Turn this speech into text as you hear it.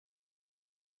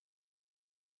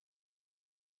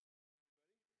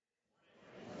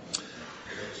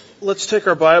Let's take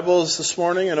our Bibles this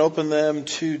morning and open them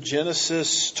to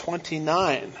Genesis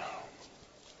 29.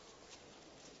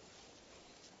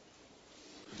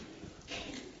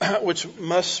 Which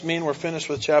must mean we're finished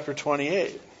with chapter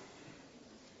 28.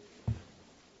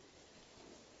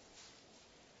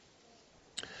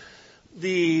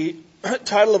 The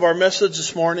title of our message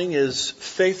this morning is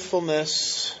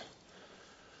Faithfulness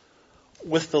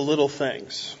with the Little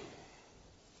Things.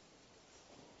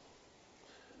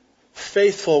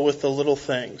 Faithful with the little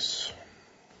things.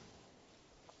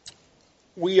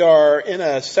 We are in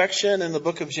a section in the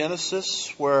book of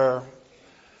Genesis where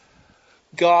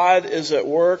God is at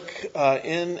work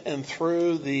in and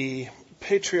through the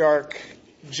patriarch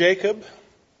Jacob.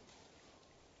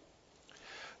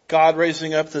 God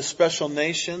raising up this special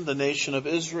nation, the nation of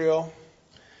Israel,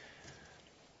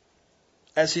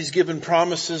 as he's given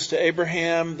promises to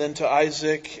Abraham, then to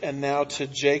Isaac, and now to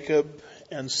Jacob.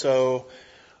 And so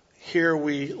here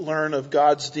we learn of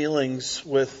God's dealings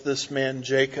with this man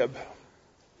Jacob.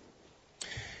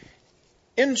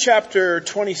 In chapter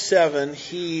 27,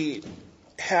 he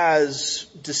has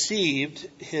deceived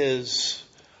his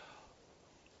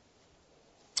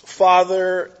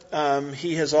father.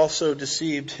 He has also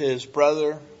deceived his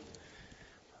brother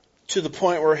to the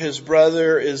point where his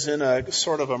brother is in a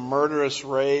sort of a murderous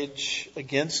rage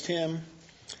against him.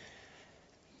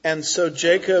 And so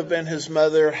Jacob and his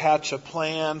mother hatch a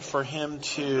plan for him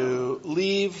to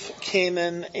leave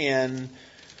Canaan and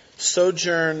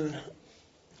sojourn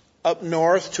up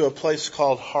north to a place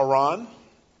called Haran.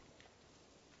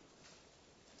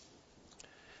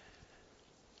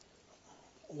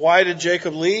 Why did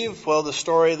Jacob leave? Well, the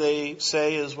story they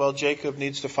say is, Jacob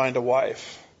needs to find a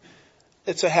wife.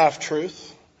 It's a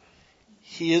half-truth.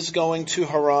 He is going to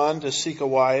Haran to seek a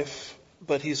wife,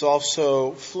 but he's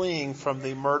also fleeing from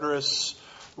the murderous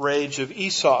rage of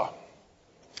Esau.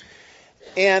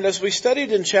 And as we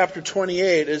studied in chapter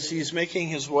 28, as he's making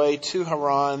his way to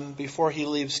Haran before he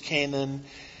leaves Canaan,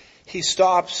 he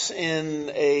stops in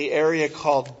an area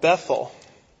called Bethel.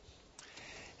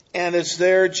 And it's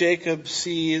there Jacob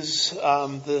sees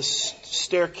this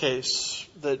staircase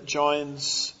that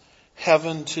joins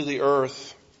heaven to the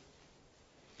earth.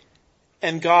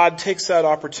 And God takes that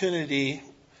opportunity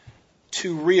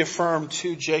to reaffirm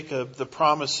to Jacob the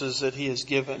promises that he has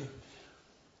given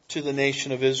to the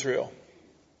nation of Israel.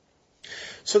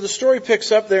 So the story picks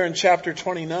up there in chapter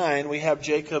 29. We have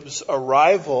Jacob's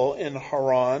arrival in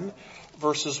Haran,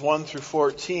 verses 1 through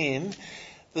 14.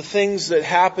 The things that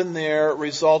happen there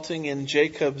resulting in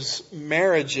Jacob's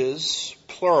marriages,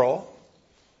 plural.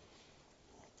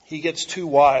 He gets 2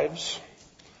 wives.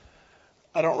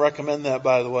 I don't recommend that,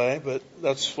 by the way, but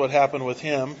that's what happened with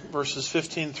him, verses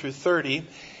 15 through 30.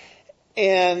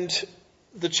 And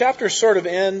the chapter sort of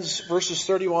ends, verses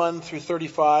 31 through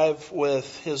 35,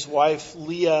 with his wife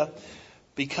Leah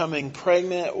becoming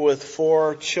pregnant with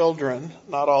 4 children.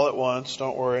 Not all at once,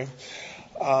 don't worry.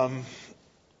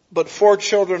 But 4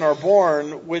 children are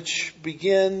born, which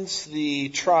begins the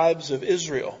tribes of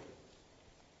Israel.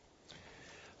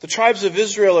 The tribes of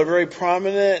Israel are very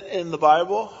prominent in the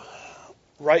Bible,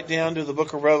 right down to the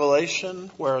book of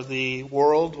Revelation, where the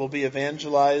world will be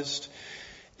evangelized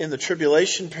in the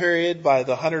tribulation period by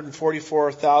the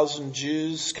 144,000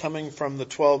 Jews coming from the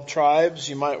 12 tribes.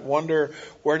 You might wonder,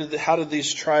 how did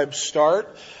these tribes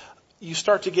start? You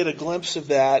start to get a glimpse of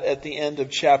that at the end of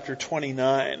chapter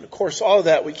 29. Of course, all of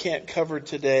that we can't cover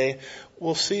today.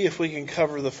 We'll see if we can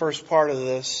cover the first part of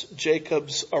this,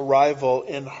 Jacob's arrival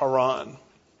in Haran.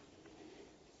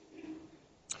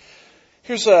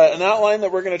 Here's an outline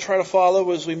that we're going to try to follow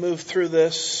as we move through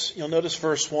this. You'll notice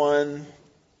verse 1,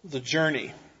 the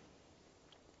journey.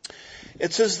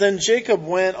 It says, Then Jacob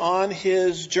went on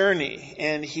his journey,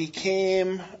 and he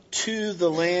came to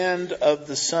the land of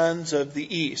the sons of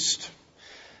the east.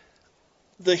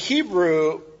 The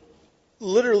Hebrew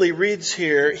literally reads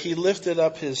here, he lifted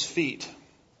up his feet.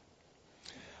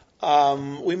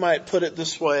 We might put it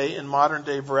this way in modern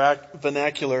day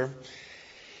vernacular.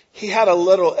 He had a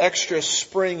little extra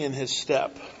spring in his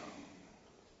step.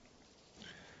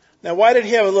 Now, why did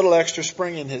he have a little extra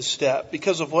spring in his step?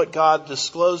 Because of what God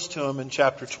disclosed to him in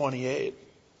chapter 28.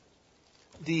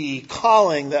 The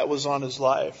calling that was on his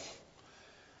life.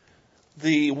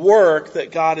 The work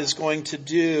that God is going to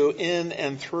do in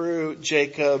and through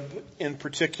Jacob in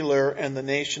particular and the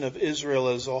nation of Israel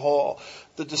as a whole.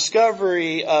 The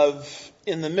discovery of,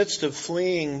 in the midst of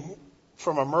fleeing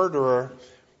from a murderer,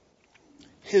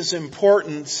 his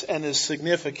importance and his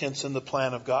significance in the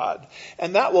plan of God.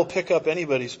 And that will pick up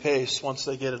anybody's pace once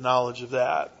they get a knowledge of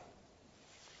that.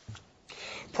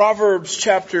 Proverbs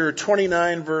chapter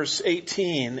 29 verse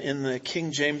 18 in the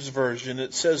King James Version,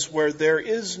 it says, "Where there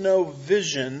is no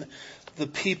vision, the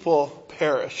people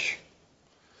perish."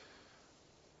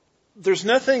 There's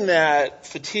nothing that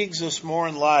fatigues us more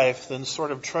in life than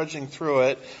sort of trudging through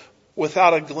it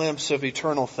without a glimpse of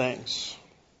eternal things.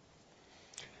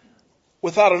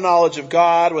 Without a knowledge of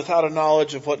God, without a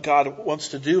knowledge of what God wants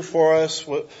to do for us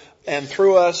and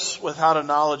through us, without a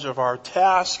knowledge of our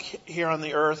task here on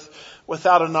the earth,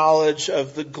 without a knowledge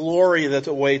of the glory that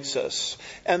awaits us.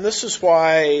 And this is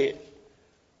why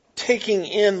taking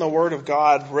in the Word of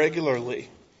God regularly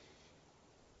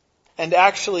and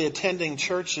actually attending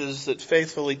churches that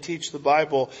faithfully teach the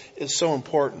Bible is so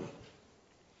important.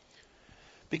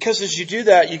 Because as you do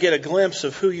that, you get a glimpse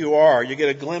of who you are. You get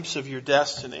a glimpse of your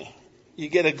destiny. You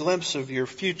get a glimpse of your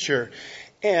future.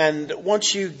 And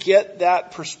once you get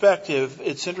that perspective,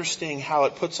 it's interesting how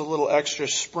it puts a little extra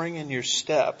spring in your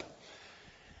step.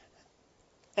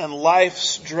 And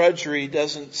life's drudgery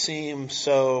doesn't seem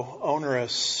so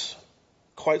onerous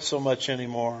quite so much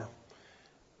anymore,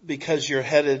 because you're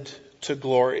headed to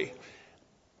glory.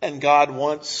 And God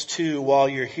wants to, while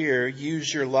you're here,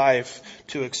 use your life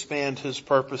to expand His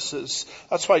purposes.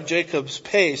 That's why Jacob's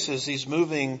pace, as he's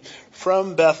moving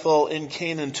from Bethel in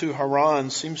Canaan to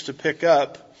Haran, seems to pick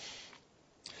up.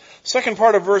 Second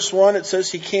part of verse 1, it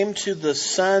says, he came to the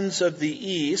sons of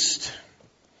the east.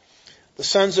 The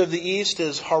sons of the east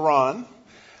is Haran.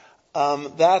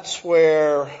 That's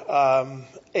where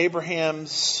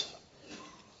Abraham's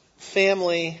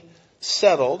family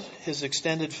settled, his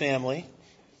extended family.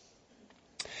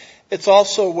 It's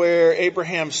also where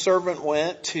Abraham's servant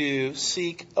went to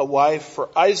seek a wife for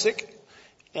Isaac.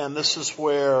 And this is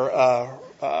where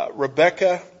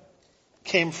Rebekah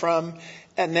came from.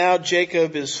 And now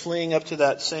Jacob is fleeing up to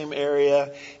that same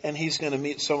area, and he's going to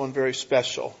meet someone very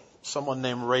special, someone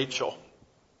named Rachel.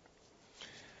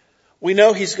 We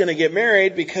know he's going to get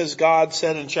married because God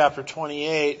said in chapter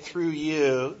 28, through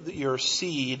you, your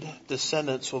seed,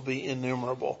 descendants will be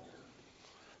innumerable.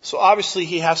 So obviously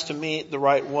he has to meet the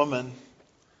right woman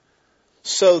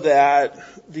so that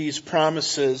these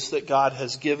promises that God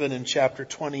has given in chapter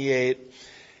 28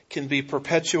 can be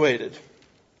perpetuated.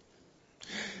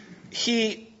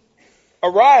 He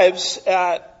arrives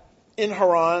in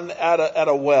Haran at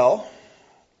a well,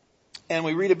 and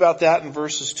we read about that in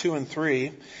verses 2 and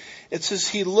 3. It says,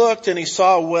 he looked and he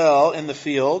saw a well in the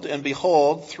field, and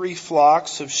behold, 3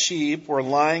 flocks of sheep were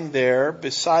lying there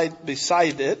beside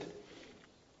it.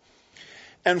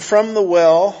 And from the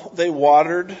well they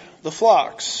watered the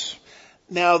flocks.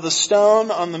 Now the stone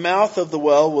on the mouth of the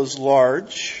well was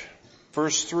large.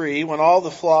 Verse 3, when all the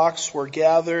flocks were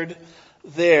gathered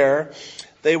there,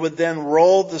 they would then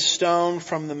roll the stone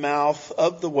from the mouth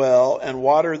of the well and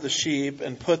water the sheep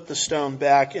and put the stone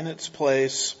back in its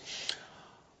place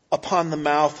upon the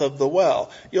mouth of the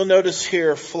well. You'll notice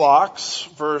here flocks,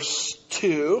 verse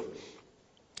 2.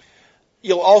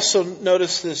 You'll also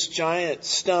notice this giant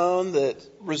stone that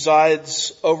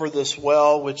resides over this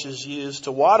well, which is used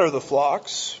to water the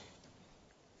flocks.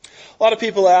 A lot of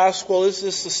people ask, well, is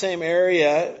this the same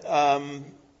area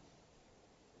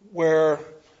where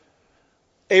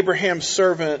Abraham's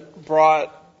servant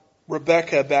brought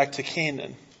Rebekah back to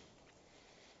Canaan?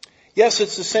 Yes,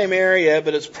 it's the same area,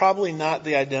 but it's probably not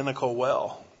the identical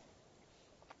well.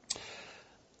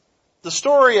 The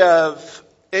story of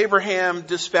Abraham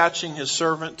dispatching his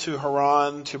servant to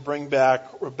Haran to bring back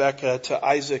Rebekah to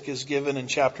Isaac is given in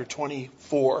chapter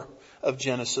 24 of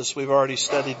Genesis. We've already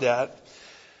studied that.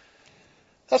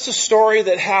 That's a story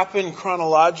that happened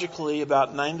chronologically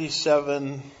about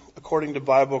 97, according to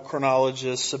Bible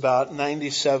chronologists, about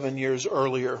 97 years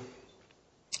earlier.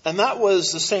 And that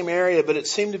was the same area, but it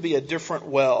seemed to be a different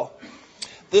well.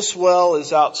 This well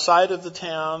is outside of the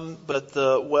town, but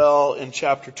the well in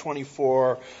chapter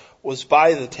 24 was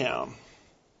by the town.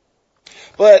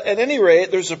 But at any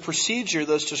rate, there's a procedure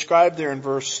that's described there in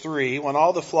verse 3. When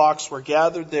all the flocks were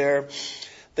gathered there,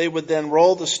 they would then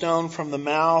roll the stone from the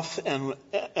mouth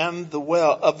and the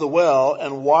well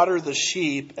and water the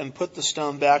sheep and put the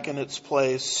stone back in its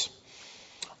place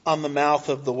on the mouth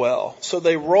of the well. So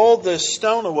they rolled this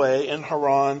stone away in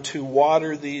Haran to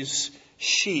water these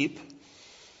sheep.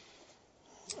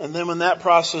 And then when that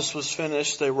process was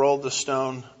finished, they rolled the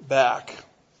stone back.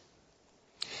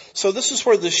 So this is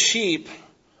where the sheep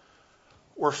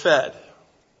were fed.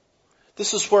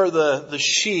 This is where the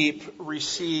sheep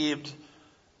received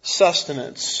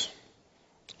sustenance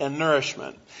and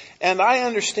nourishment. And I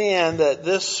understand that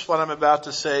this, what I'm about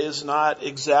to say, is not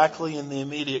exactly in the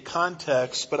immediate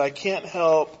context, but I can't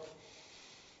help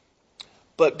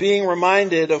but being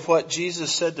reminded of what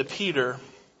Jesus said to Peter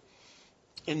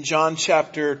in John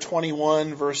chapter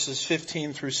 21, verses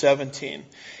 15 through 17.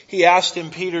 He asked him,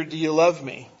 Peter, do you love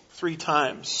me? 3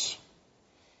 times.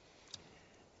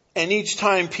 And each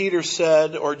time Peter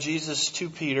said, or Jesus to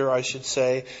Peter, I should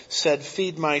say, said,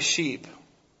 feed my sheep.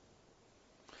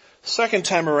 Second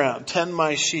time around, tend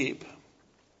my sheep.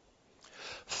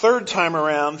 Third time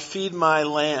around, feed my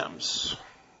lambs.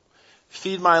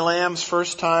 Feed my lambs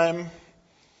first time.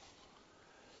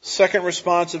 Second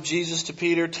response of Jesus to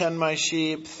Peter, tend my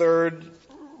sheep. Third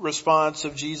response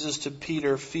of Jesus to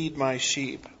Peter, feed my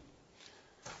sheep.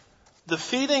 The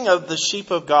feeding of the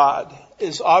sheep of God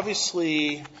is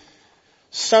obviously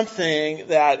something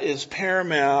that is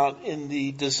paramount in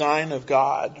the design of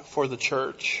God for the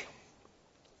church.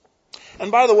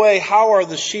 And by the way, how are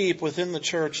the sheep within the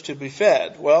church to be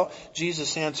fed? Well,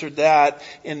 Jesus answered that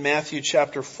in Matthew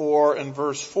chapter 4 and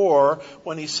verse 4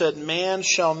 when he said, man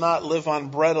shall not live on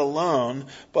bread alone,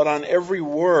 but on every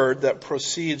word that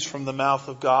proceeds from the mouth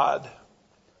of God.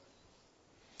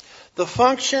 The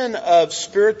function of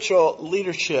spiritual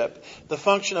leadership, the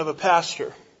function of a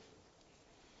pastor,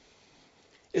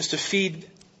 is to feed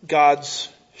God's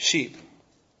sheep.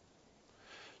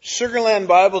 Sugarland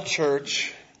Bible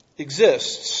Church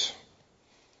exists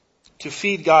to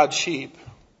feed God's sheep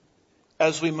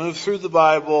as we move through the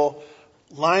Bible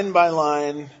line by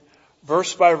line,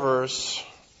 verse by verse,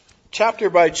 chapter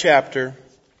by chapter,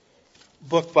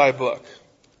 book by book.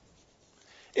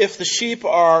 If the sheep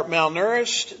are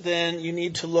malnourished, then you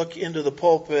need to look into the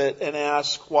pulpit and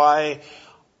ask, why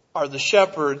are the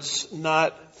shepherds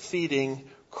not feeding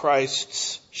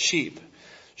Christ's sheep?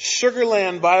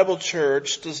 Sugarland Bible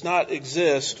Church does not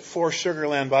exist for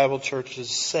Sugarland Bible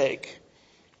Church's sake.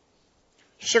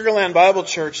 Sugarland Bible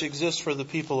Church exists for the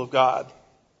people of God.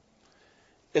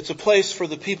 It's a place for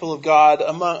the people of God,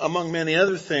 among many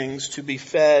other things, to be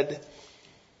fed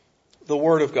the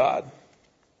Word of God.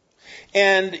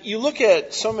 And you look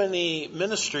at so many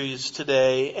ministries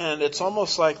today, and it's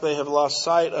almost like they have lost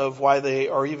sight of why they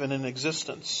are even in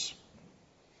existence.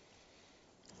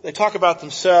 They talk about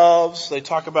themselves. They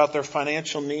talk about their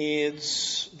financial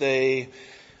needs. They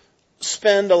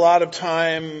spend a lot of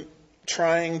time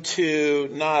trying to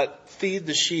not feed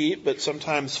the sheep, but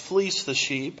sometimes fleece the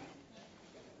sheep.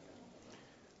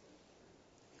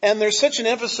 And there's such an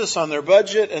emphasis on their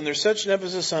budget, and there's such an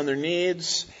emphasis on their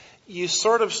needs. You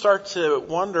sort of start to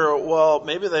wonder, well,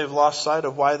 maybe they've lost sight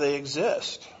of why they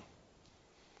exist.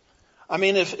 I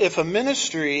mean, if a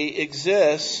ministry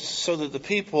exists so that the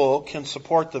people can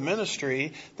support the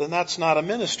ministry, then that's not a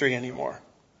ministry anymore.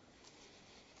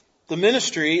 The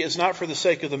ministry is not for the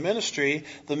sake of the ministry.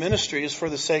 The ministry is for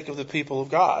the sake of the people of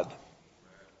God.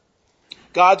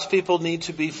 God's people need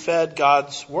to be fed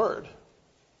God's Word.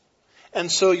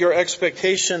 And so your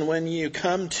expectation when you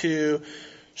come to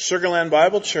Sugarland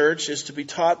Bible Church is to be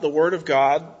taught the Word of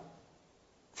God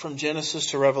from Genesis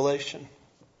to Revelation.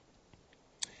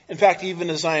 In fact, even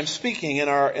as I am speaking in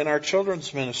our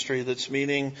children's ministry that's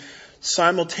meeting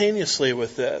simultaneously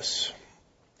with this,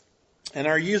 and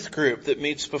our youth group that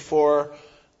meets before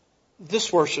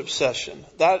this worship session,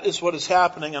 that is what is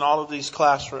happening in all of these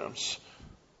classrooms.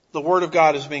 The Word of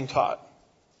God is being taught.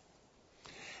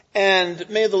 And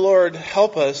may the Lord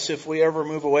help us if we ever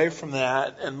move away from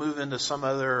that and move into some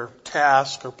other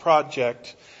task or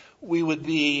project, we would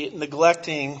be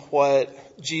neglecting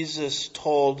what Jesus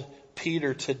told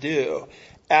Peter to do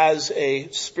as a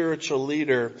spiritual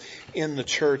leader in the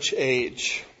church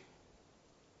age.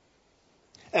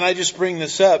 And I just bring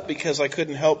this up because I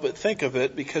couldn't help but think of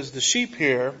it, because the sheep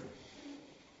here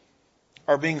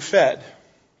are being fed.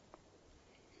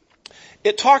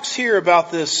 It talks here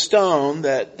about this stone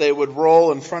that they would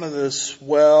roll in front of this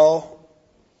well.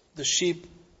 The sheep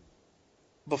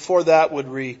before that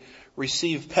would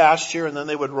receive pasture, and then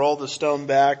they would roll the stone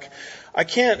back. I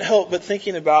can't help but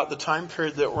thinking about the time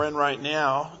period that we're in right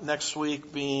now, next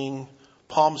week being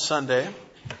Palm Sunday.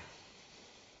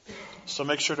 So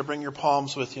make sure to bring your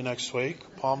palms with you next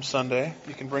week. Palm Sunday.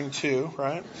 You can bring 2,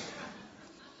 right?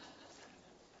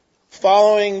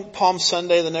 Following Palm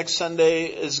Sunday, the next Sunday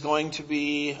is going to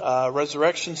be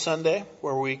Resurrection Sunday,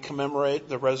 where we commemorate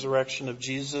the resurrection of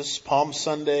Jesus. Palm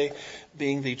Sunday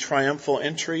being the triumphal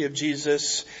entry of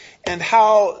Jesus. And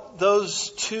how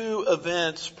those 2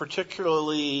 events,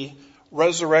 particularly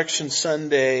Resurrection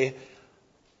Sunday,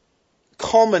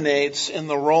 culminates in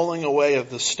the rolling away of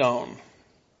the stone.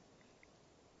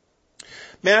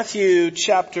 Matthew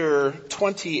chapter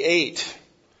 28,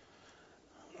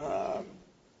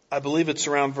 I believe it's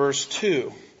around verse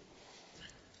 2,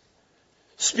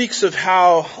 speaks of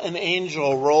how an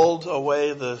angel rolled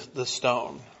away the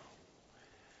stone.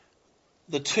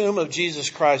 The tomb of Jesus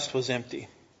Christ was empty.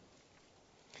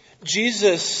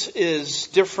 Jesus is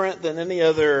different than any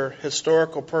other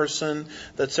historical person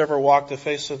that's ever walked the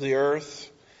face of the earth.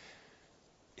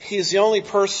 He's the only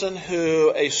person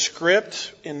who a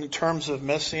script in terms of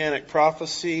messianic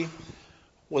prophecy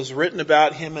was written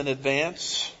about him in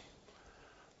advance.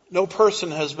 No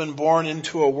person has been born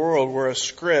into a world where a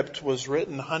script was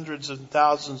written hundreds and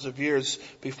thousands of years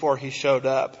before he showed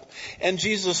up. And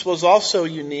Jesus was also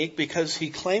unique because he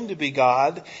claimed to be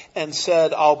God and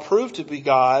said, I'll prove to be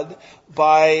God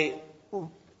by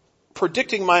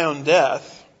predicting my own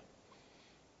death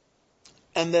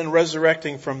and then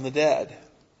resurrecting from the dead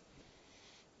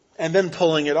and then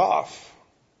pulling it off.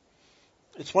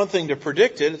 It's one thing to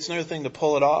predict it, it's another thing to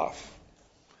pull it off.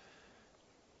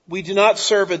 We do not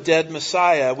serve a dead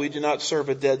Messiah. We do not serve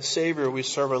a dead Savior. We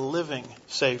serve a living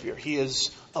Savior. He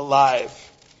is alive.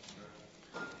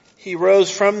 He rose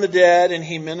from the dead and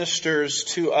he ministers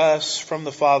to us from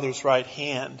the Father's right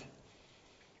hand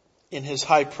in his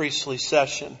high priestly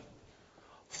session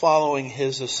following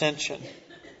his ascension.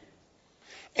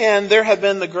 And there have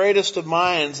been the greatest of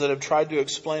minds that have tried to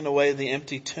explain away the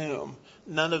empty tomb.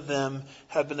 None of them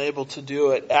have been able to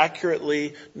do it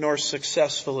accurately nor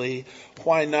successfully.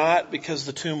 Why not? Because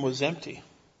the tomb was empty.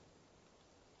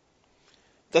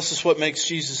 This is what makes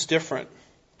Jesus different.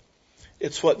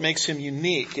 It's what makes him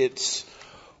unique. It's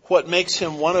what makes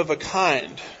him one of a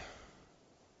kind.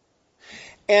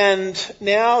 And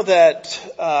now that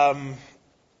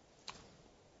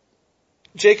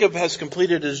Jacob has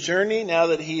completed his journey, now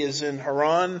that he is in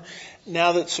Haran,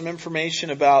 now that some information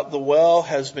about the well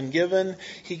has been given,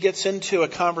 he gets into a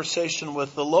conversation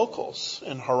with the locals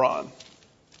in Haran.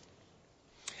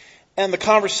 And the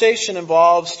conversation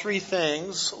involves three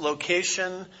things: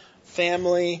 location,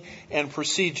 family, and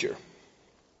procedure.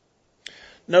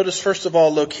 Notice first of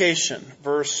all location.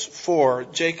 Verse 4,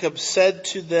 Jacob said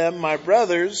to them, my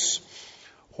brothers,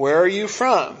 where are you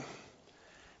from?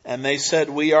 And they said,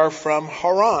 we are from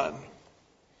Haran.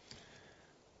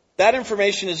 That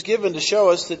information is given to show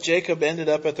us that Jacob ended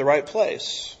up at the right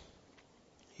place.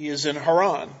 He is in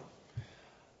Haran,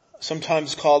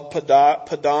 sometimes called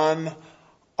Padan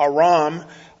Aram.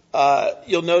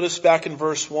 You'll notice back in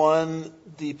verse 1,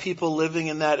 the people living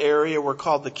in that area were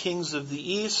called the kings of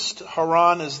the east.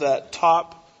 Haran is that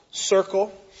top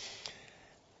circle.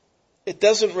 It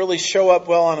doesn't really show up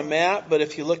well on a map, but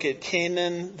if you look at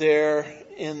Canaan there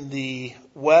in the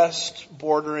west,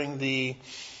 bordering the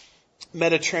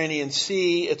Mediterranean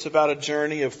Sea, it's about a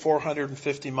journey of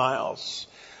 450 miles.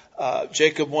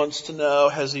 Jacob wants to know,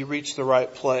 has he reached the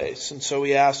right place? And so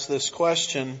he asks this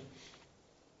question,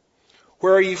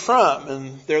 where are you from?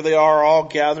 And there they are, all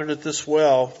gathered at this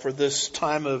well for this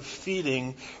time of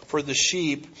feeding for the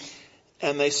sheep.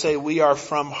 And they say, we are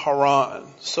from Haran.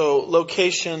 So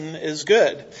location is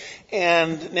good.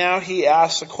 And now he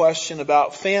asks a question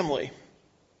about family.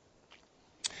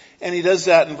 And he does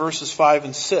that in verses 5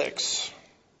 and 6.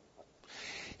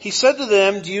 He said to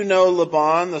them, do you know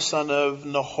Laban, the son of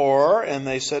Nahor? And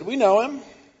they said, we know him.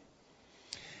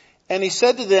 And he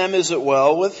said to them, is it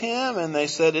well with him? And they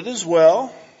said, it is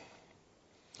well.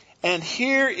 And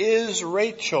here is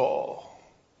Rachel,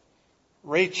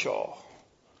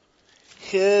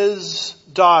 his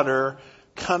daughter,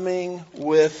 coming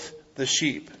with the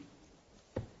sheep.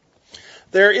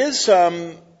 There is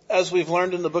as we've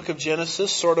learned in the book of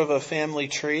Genesis, sort of a family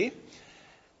tree.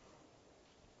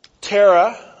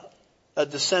 Terah, a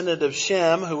descendant of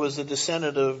Shem, who was a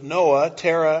descendant of Noah.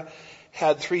 Terah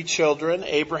had 3 children.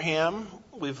 Abraham,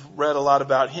 we've read a lot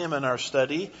about him in our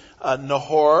study.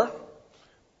 Nahor,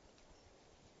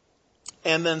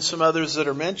 and then some others that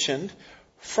are mentioned.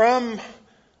 From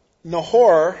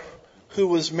Nahor, who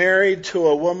was married to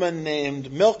a woman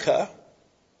named Milcah,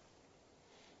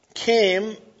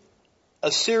 came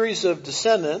a series of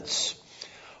descendants.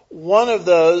 One of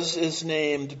those is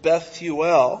named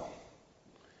Bethuel.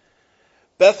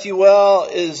 Bethuel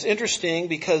is interesting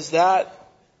because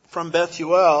from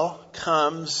Bethuel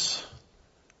comes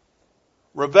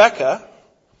Rebekah,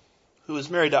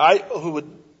 who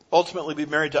would ultimately be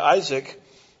married to Isaac,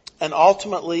 and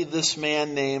ultimately this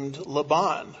man named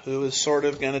Laban, who is sort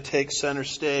of going to take center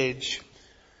stage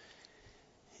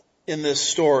in this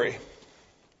story.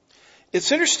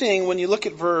 It's interesting when you look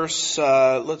at verse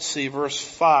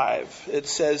 5. It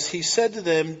says, he said to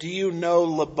them, do you know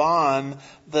Laban,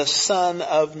 the son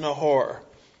of Nahor?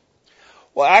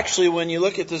 Well, actually, when you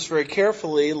look at this very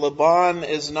carefully, Laban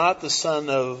is not the son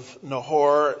of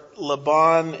Nahor.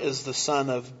 Laban is the son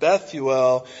of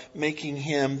Bethuel, making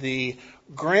him the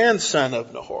grandson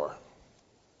of Nahor.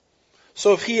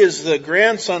 So if he is the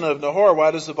grandson of Nahor,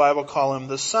 why does the Bible call him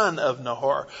the son of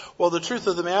Nahor? Well, the truth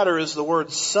of the matter is the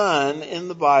word son in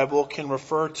the Bible can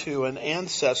refer to an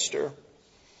ancestor,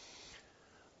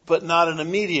 but not an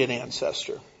immediate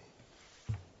ancestor.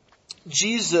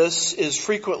 Jesus is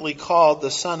frequently called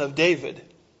the son of David.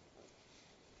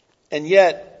 And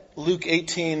yet, Luke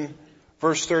 18,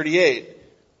 verse 38,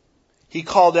 he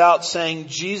called out saying,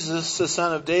 Jesus, the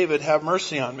son of David, have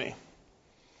mercy on me.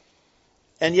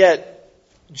 And yet,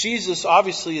 Jesus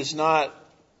obviously is not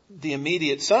the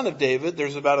immediate son of David.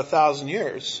 There's about 1,000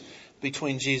 years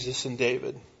between Jesus and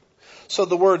David. So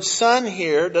the word son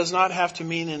here does not have to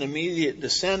mean an immediate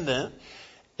descendant.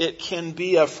 It can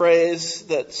be a phrase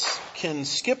that can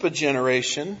skip a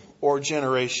generation or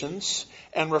generations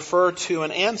and refer to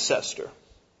an ancestor.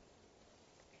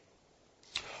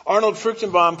 Arnold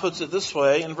Fruchtenbaum puts it this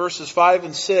way in verses 5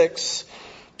 and 6.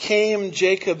 Came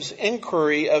Jacob's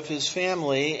inquiry of his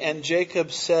family, and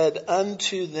Jacob said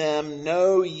unto them,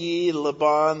 Know ye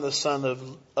Laban the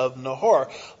son of Nahor?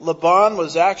 Laban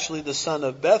was actually the son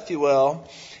of Bethuel,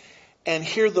 and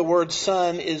here the word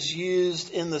son is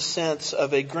used in the sense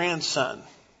of a grandson.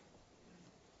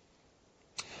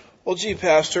 Well, gee,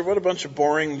 Pastor, what a bunch of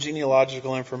boring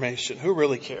genealogical information. Who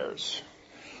really cares?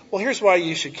 Well, here's why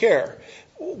you should care.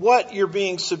 What you're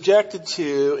being subjected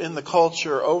to in the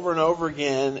culture over and over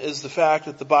again is the fact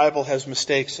that the Bible has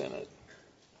mistakes in it.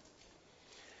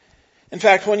 In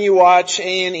fact, when you watch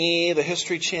A&E, the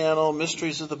History Channel,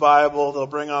 Mysteries of the Bible, they'll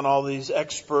bring on all these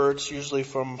experts, usually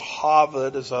from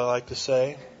Harvard, as I like to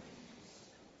say.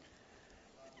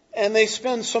 And they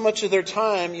spend so much of their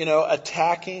time,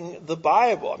 attacking the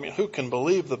Bible. I mean, who can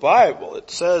believe the Bible? It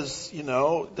says,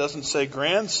 it doesn't say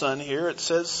grandson here, it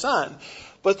says son.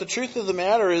 But the truth of the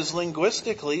matter is,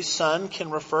 linguistically, son can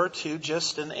refer to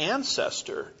just an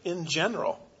ancestor in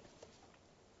general.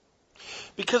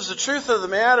 Because the truth of the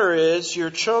matter is,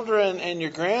 your children and your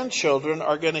grandchildren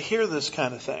are going to hear this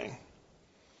kind of thing.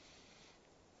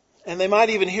 And they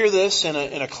might even hear this in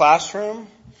a classroom,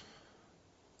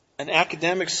 an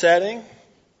academic setting.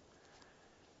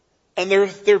 And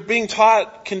they're being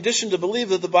taught, conditioned to believe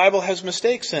that the Bible has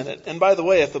mistakes in it. And by the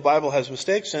way, if the Bible has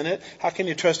mistakes in it, how can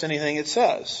you trust anything it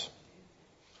says?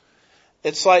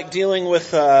 It's like dealing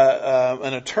with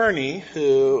an attorney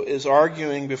who is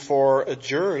arguing before a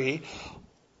jury.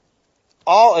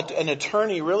 All an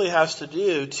attorney really has to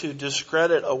do to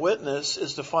discredit a witness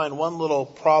is to find one little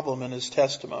problem in his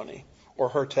testimony or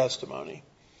her testimony.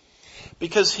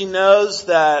 Because he knows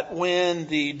that when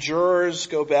the jurors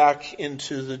go back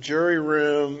into the jury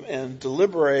room and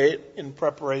deliberate in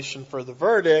preparation for the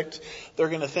verdict, they're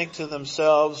going to think to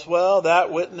themselves, well,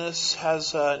 that witness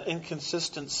has an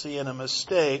inconsistency and a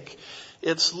mistake.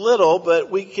 It's little, but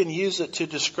we can use it to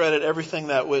discredit everything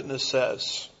that witness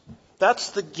says.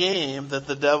 That's the game that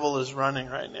the devil is running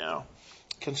right now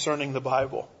concerning the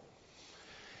Bible.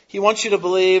 He wants you to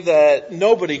believe that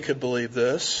nobody could believe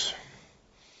this.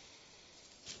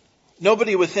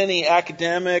 Nobody with any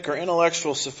academic or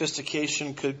intellectual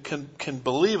sophistication can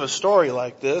believe a story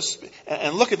like this,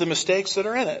 and look at the mistakes that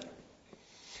are in it.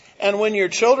 And when your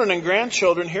children and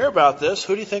grandchildren hear about this,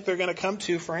 who do you think they're going to come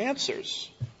to for answers?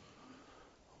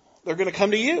 They're going to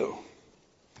come to you.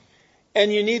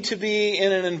 And you need to be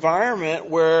in an environment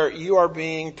where you are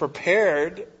being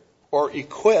prepared or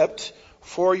equipped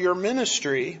for your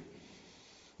ministry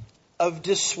of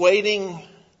dissuading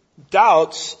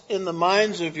doubts in the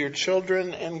minds of your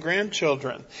children and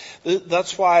grandchildren.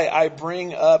 That's why I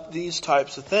bring up these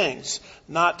types of things.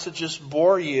 Not to just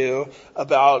bore you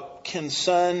about, can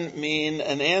son mean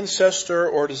an ancestor,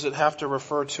 or does it have to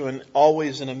refer to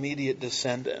always an immediate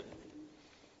descendant?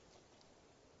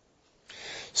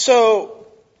 So,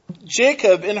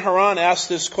 Jacob in Haran asked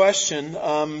this question,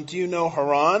 do you know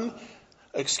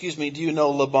do you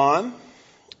know Laban?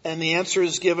 And the answer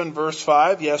is given verse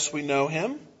 5, yes, we know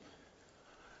him.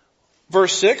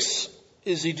 Verse 6,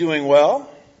 is he doing well?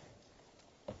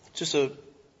 Just a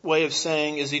way of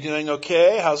saying, is he doing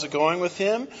okay? How's it going with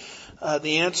him?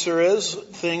 The answer is,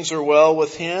 things are well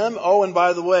with him. Oh, and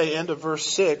by the way, end of verse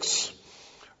 6,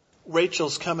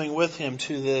 Rachel's coming with him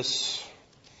to this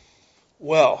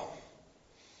well,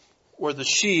 where the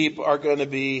sheep are going to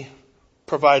be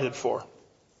provided for.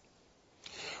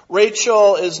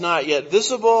 Rachel is not yet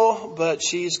visible, but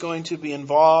she's going to be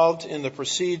involved in the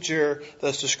procedure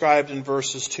that's described in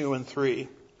verses 2 and 3.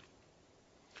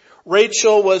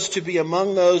 Rachel was to be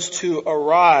among those to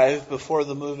arrive before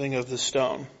the moving of the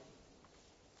stone.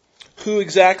 Who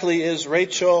exactly is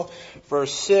Rachel?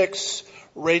 Verse 6,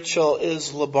 Rachel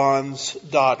is Laban's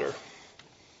daughter.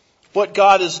 What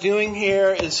God is doing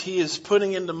here is He is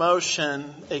putting into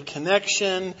motion a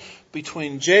connection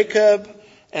between Jacob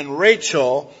and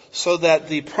Rachel so that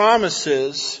the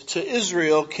promises to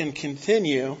Israel can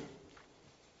continue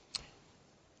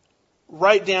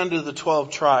right down to the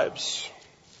 12 tribes.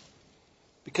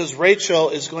 Because Rachel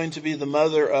is going to be the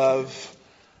mother of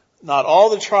not all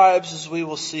the tribes, as we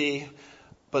will see,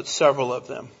 but several of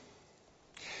them.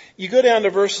 You go down to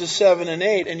verses 7 and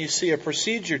 8 and you see a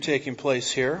procedure taking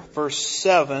place here. Verse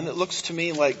 7, it looks to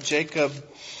me like Jacob,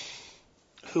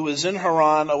 who is in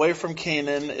Haran, away from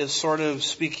Canaan, is sort of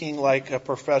speaking like a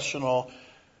professional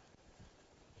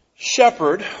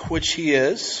shepherd, which he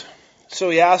is. So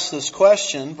he asks this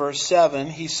question, verse 7,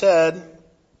 he said,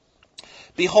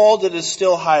 "Behold, it is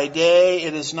still high day.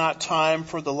 It is not time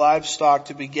for the livestock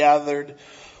to be gathered.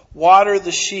 Water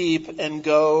the sheep and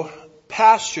go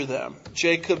pasture them."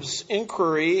 Jacob's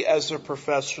inquiry as a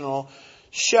professional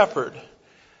shepherd.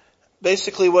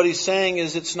 Basically what he's saying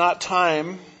is it's not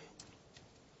time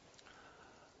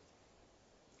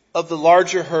of the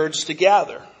larger herds to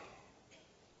gather.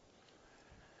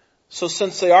 So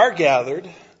since they are gathered,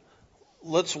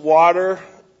 let's water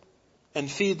and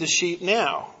feed the sheep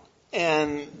now.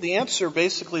 And the answer,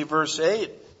 basically verse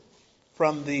 8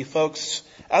 from the folks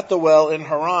at the well in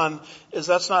Haran, is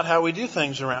that's not how we do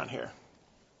things around here.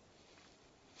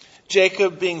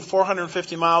 Jacob, being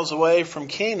 450 miles away from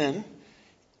Canaan,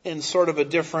 in sort of a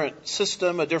different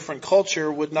system, a different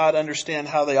culture, would not understand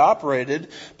how they operated.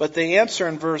 But they answer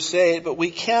in verse 8, "But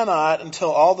we cannot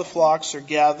until all the flocks are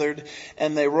gathered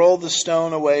and they roll the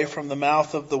stone away from the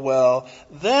mouth of the well.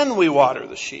 Then we water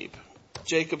the sheep."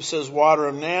 Jacob says, "Water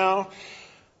them now.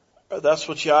 That's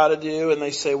what you ought to do." And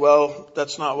they say, "Well,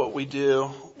 that's not what we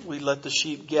do. We let the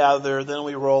sheep gather, then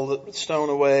we roll the stone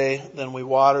away, then we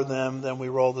water them, then we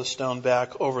roll the stone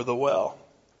back over the well."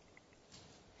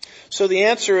 So the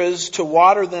answer is to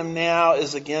water them now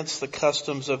is against the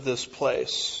customs of this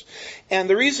place. And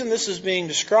the reason this is being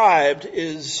described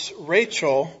is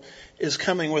Rachel is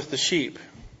coming with the sheep.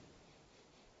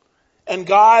 And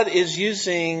God is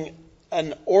using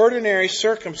an ordinary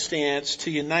circumstance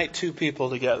to unite two people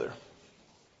together.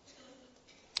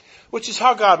 Which is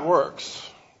how God works.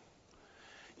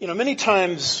 You know, many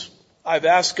times I've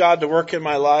asked God to work in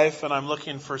my life and I'm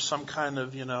looking for some kind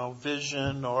of,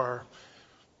 vision or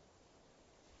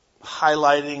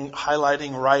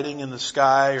highlighting writing in the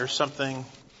sky or something,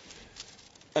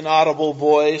 an audible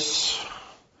voice.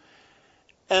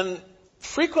 And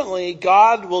frequently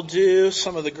God will do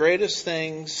some of the greatest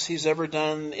things He's ever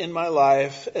done in my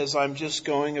life as I'm just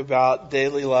going about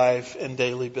daily life and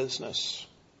daily business.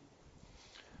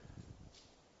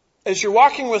 As you're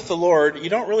walking with the Lord, you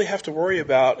don't really have to worry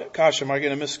about, gosh, am I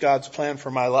going to miss God's plan for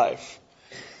my life?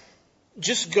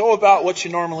 Just go about what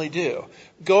you normally do.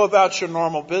 Go about your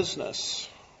normal business.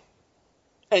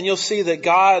 And you'll see that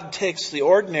God takes the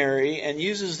ordinary and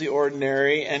uses the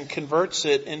ordinary and converts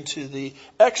it into the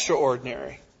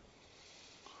extraordinary,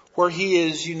 where He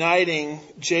is uniting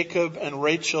Jacob and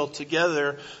Rachel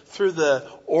together through the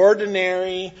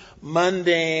ordinary,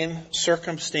 mundane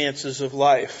circumstances of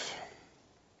life.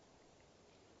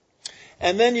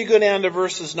 And then you go down to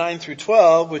verses 9 through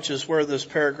 12, which is where this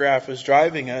paragraph is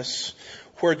driving us,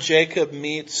 where Jacob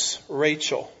meets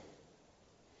Rachel.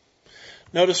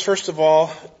 Notice, first of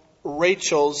all,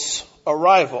 Rachel's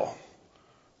arrival.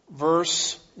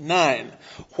 Verse 9.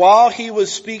 While he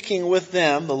was speaking with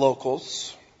them, the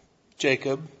locals,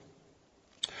 Jacob,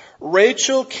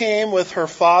 Rachel came with her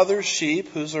father's sheep.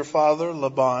 Who's her father?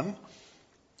 Laban.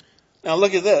 Now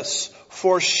look at this.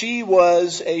 For she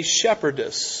was a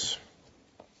shepherdess.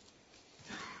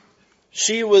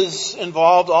 She was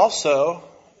involved also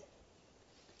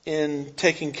in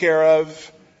taking care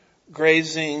of,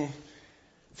 grazing,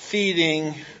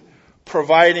 feeding,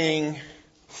 providing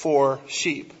for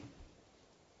sheep.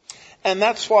 And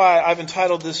that's why I've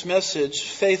entitled this message,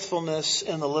 Faithfulness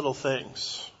in the Little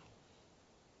Things.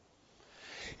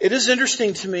 It is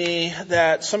interesting to me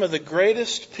that some of the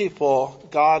greatest people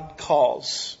God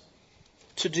calls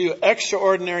to do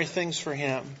extraordinary things for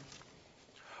Him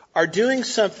are doing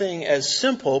something as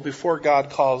simple before God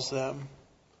calls them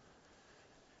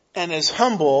and as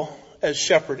humble as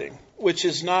shepherding, which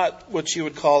is not what you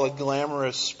would call a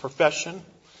glamorous profession.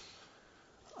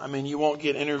 I mean, you won't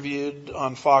get interviewed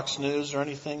on Fox News or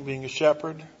anything being a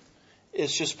shepherd.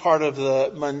 It's just part of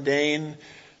the mundane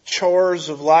chores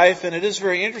of life. And it is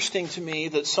very interesting to me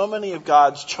that so many of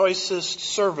God's choicest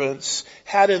servants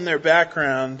had in their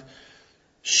background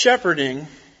shepherding,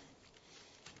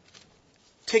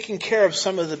 taking care of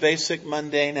some of the basic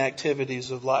mundane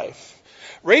activities of life.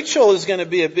 Rachel is going to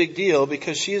be a big deal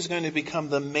because she is going to become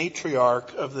the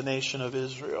matriarch of the nation of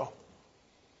Israel.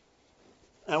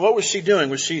 And what was she doing?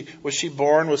 Was she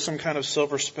born with some kind of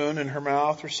silver spoon in her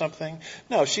mouth or something?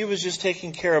 No, she was just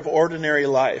taking care of ordinary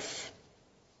life.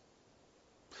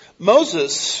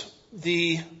 Moses,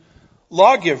 the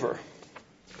lawgiver,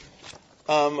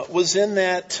 was in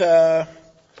that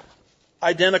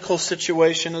identical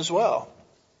situation as well.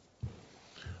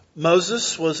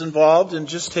 Moses was involved in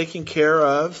just taking care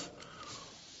of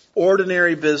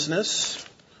ordinary business,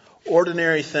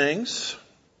 ordinary things.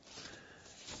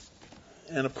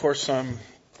 And of course I'm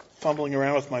fumbling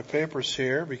around with my papers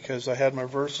here because I had my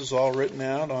verses all written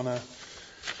out on a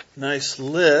nice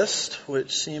list,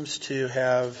 which seems to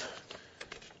have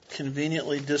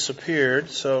conveniently disappeared.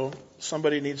 So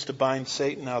somebody needs to bind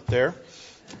Satan out there.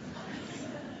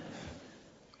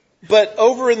 But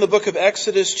over in the book of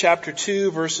Exodus chapter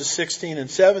 2 verses 16 and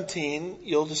 17,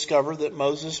 you'll discover that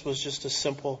Moses was just a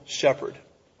simple shepherd.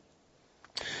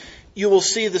 You will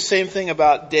see the same thing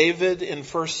about David in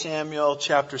 1 Samuel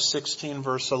chapter 16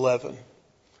 verse 11.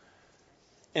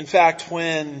 In fact,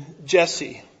 when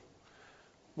Jesse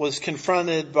was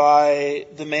confronted by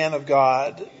the man of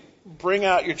God, bring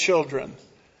out your children.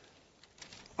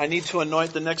 I need to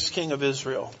anoint the next king of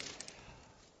Israel.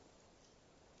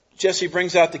 Jesse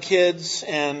brings out the kids,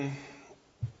 and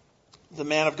the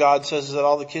man of God says, is that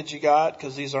all the kids you got?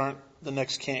 Because these aren't the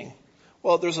next king.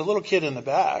 Well, there's a little kid in the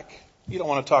back. You don't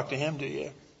want to talk to him, do you?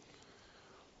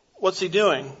 What's he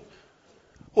doing?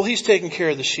 Well, he's taking care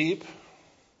of the sheep.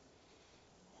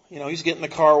 He's getting the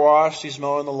car washed. He's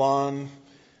mowing the lawn.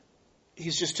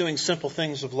 He's just doing simple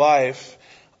things of life.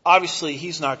 Obviously,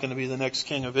 he's not going to be the next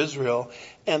king of Israel.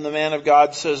 And the man of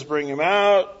God says, bring him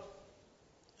out.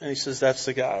 And he says, that's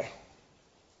the guy.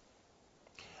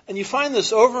 And you find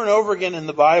this over and over again in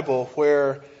the Bible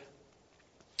where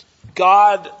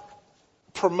God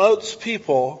promotes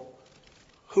people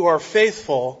who are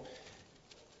faithful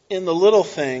in the little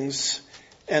things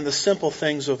and the simple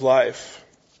things of life.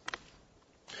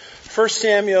 1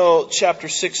 Samuel chapter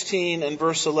 16 and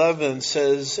verse 11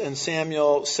 says, and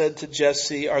Samuel said to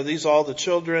Jesse, are these all the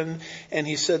children? And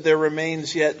he said, there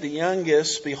remains yet the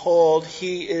youngest. Behold,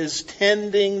 he is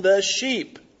tending the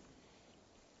sheep.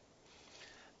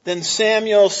 Then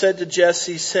Samuel said to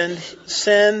Jesse,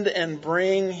 send and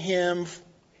bring him,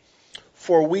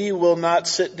 for we will not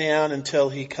sit down until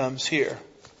he comes here.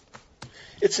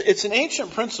 It's an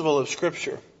ancient principle of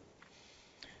Scripture.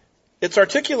 It's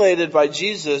articulated by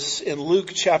Jesus in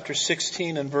Luke chapter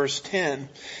 16 and verse 10.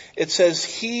 It says,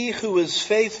 he who is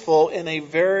faithful in a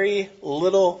very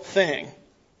little thing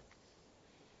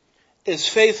is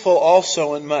faithful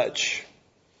also in much.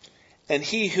 And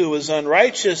he who is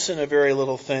unrighteous in a very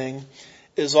little thing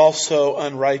is also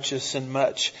unrighteous in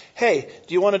much. Hey,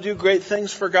 do you want to do great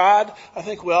things for God? I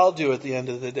think we all do at the end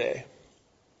of the day.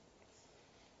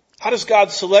 How does God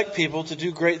select people to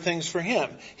do great things for Him?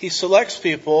 He selects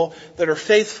people that are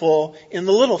faithful in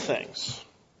the little things.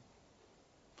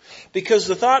 Because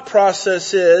the thought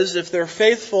process is, if they're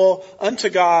faithful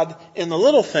unto God in the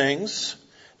little things,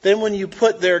 then when you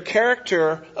put their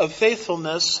character of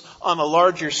faithfulness on a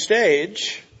larger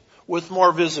stage with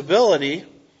more visibility,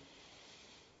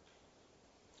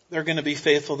 they're going to be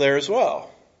faithful there as well.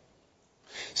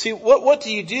 See, what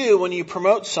do you do when you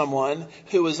promote someone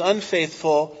who is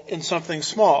unfaithful in something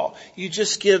small? You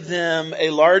just give them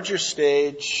a larger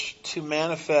stage to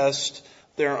manifest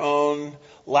their own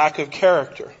lack of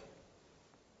character.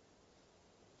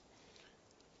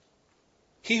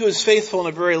 He who is faithful in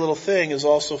a very little thing is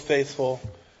also faithful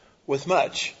with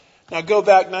much. Now go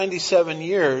back 97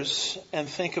 years and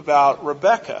think about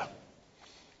Rebekah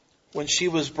when she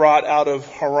was brought out of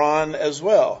Haran as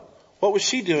well. What was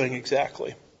she doing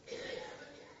exactly?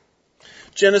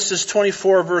 Genesis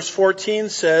 24 verse 14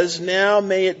 says, now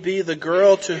may it be the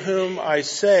girl to whom I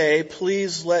say,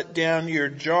 please let down your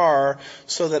jar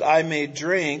so that I may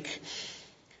drink.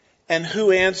 And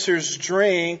who answers,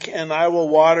 drink, and I will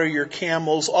water your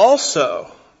camels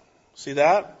also. See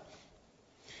that?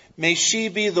 May she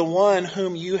be the one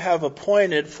whom you have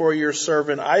appointed for your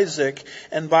servant Isaac,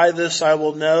 and by this I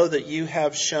will know that you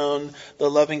have shown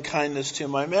the loving kindness to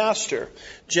my master.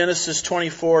 Genesis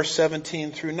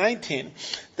 24:17 through 19.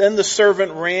 Then the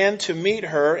servant ran to meet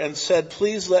her and said,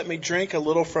 please let me drink a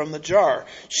little from the jar.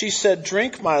 She said,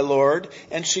 drink, my lord.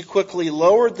 And she quickly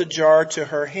lowered the jar to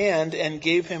her hand and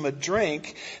gave him a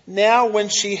drink. Now when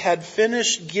she had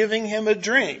finished giving him a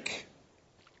drink,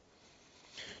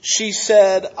 she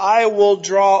said, I will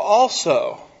draw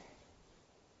also.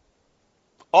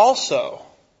 Also.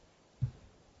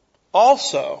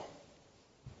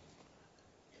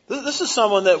 This is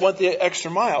someone that went the extra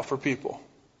mile for people.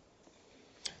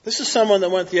 This is someone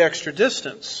that went the extra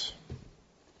distance.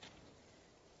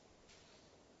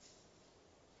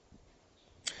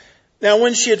 Now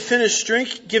when she had finished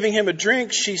giving him a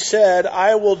drink, she said,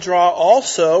 I will draw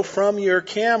also from your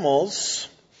camels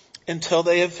until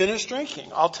they have finished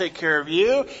drinking. I'll take care of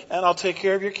you and I'll take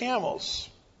care of your camels.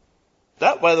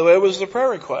 That, by the way, was the prayer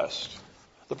request.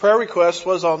 The prayer request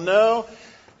was, I'll know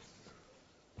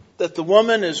that the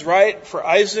woman is right for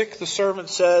Isaac, the servant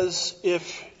says,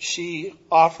 if she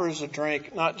offers a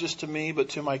drink, not just to me, but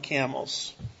to my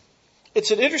camels. It's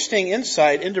an interesting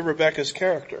insight into Rebekah's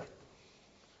character.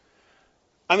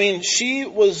 I mean, she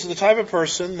was the type of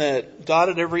person that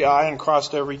dotted every I and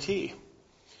crossed every T.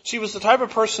 She was the type of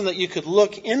person that you could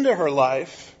look into her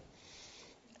life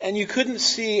and you couldn't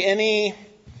see any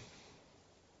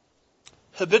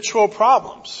habitual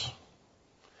problems.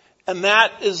 And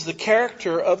that is the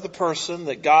character of the person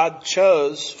that God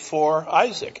chose for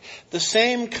Isaac. The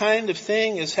same kind of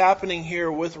thing is happening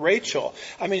here with Rachel.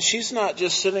 I mean, she's not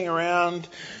just sitting around,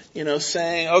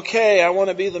 saying, okay, I want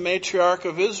to be the matriarch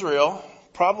of Israel.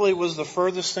 Probably was the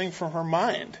furthest thing from her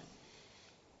mind.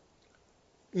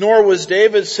 Nor was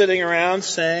David sitting around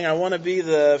saying, I want to be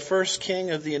the first king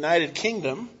of the United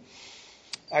Kingdom.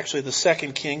 Actually, the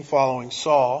second king following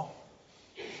Saul.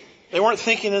 They weren't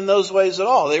thinking in those ways at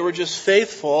all. They were just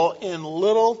faithful in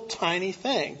little tiny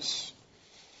things.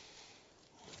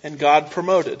 And God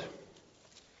promoted.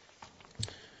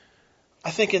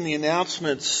 I think in the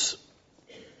announcements,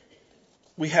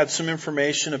 we had some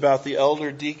information about the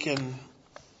elder deacon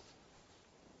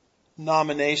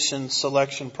nomination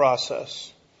selection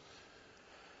process,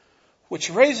 which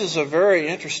raises a very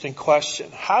interesting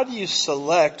question. How do you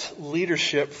select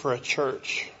leadership for a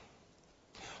church?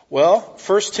 Well,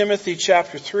 1 Timothy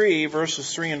chapter 3,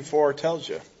 verses 3 and 4 tells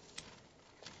you.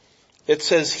 It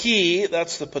says, he,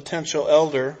 that's the potential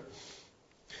elder,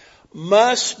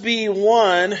 must be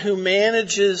one who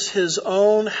manages his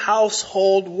own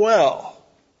household well.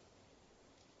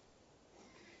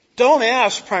 Don't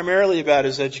ask primarily about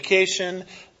his education.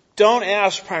 Don't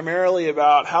ask primarily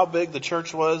about how big the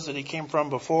church was that he came from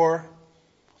before.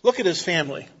 Look at his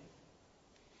family.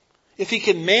 If he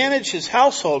can manage his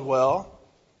household well,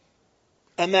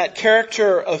 and that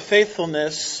character of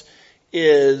faithfulness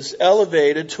is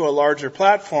elevated to a larger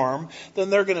platform,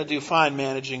 then they're going to do fine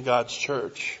managing God's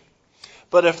church.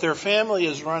 But if their family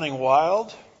is running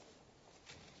wild,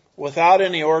 without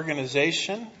any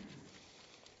organization,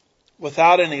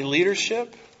 without any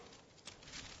leadership,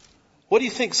 what do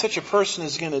you think such a person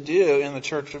is going to do in the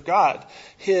church of God?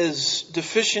 His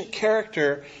deficient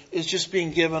character is just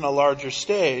being given a larger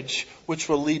stage, which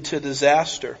will lead to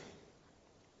disaster.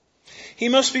 He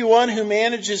must be one who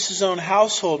manages his own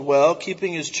household well,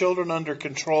 keeping his children under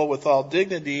control with all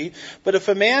dignity. But if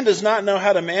a man does not know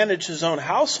how to manage his own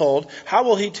household, how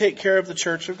will he take care of the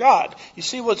church of God? You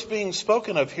see what's being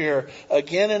spoken of here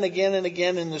again and again and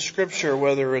again in the scripture,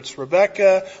 whether it's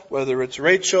Rebekah, whether it's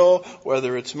Rachel,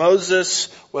 whether it's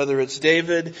Moses, whether it's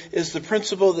David, is the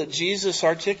principle that Jesus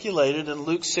articulated in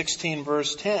Luke 16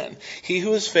 verse 10. He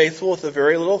who is faithful with a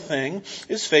very little thing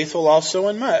is faithful also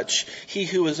in much. He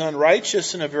who is unrighteous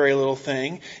in a very little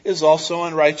thing is also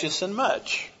unrighteous in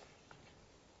much.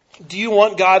 Do you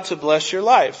want God to bless your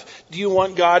life? Do you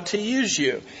want God to use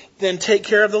you? Then take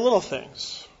care of the little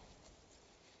things.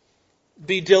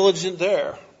 Be diligent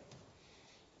there.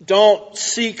 Don't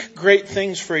seek great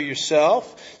things for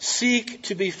yourself. Seek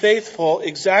to be faithful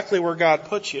exactly where God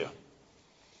puts you.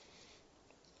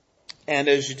 And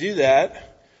as you do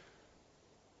that,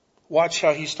 watch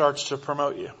how he starts to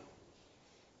promote you.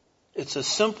 It's a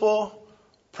simple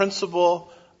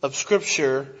principle of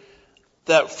Scripture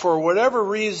that for whatever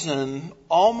reason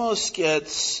almost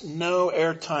gets no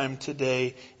airtime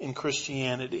today in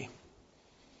Christianity.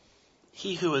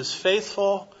 He who is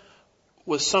faithful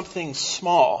with something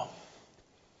small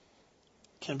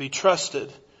can be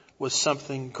trusted with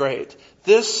something great.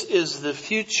 This is the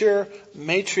future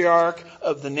matriarch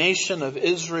of the nation of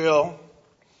Israel,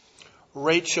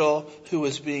 Rachel, who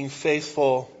is being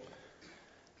faithful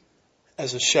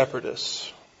as a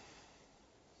shepherdess.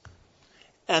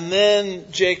 And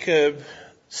then Jacob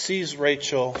sees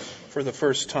Rachel for the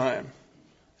first time.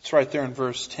 It's right there in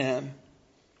verse 10.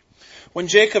 When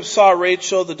Jacob saw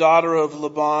Rachel, the daughter of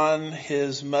Laban,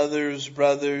 his mother's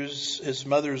brother,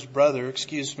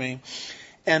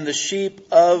 and the sheep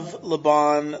of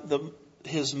Laban,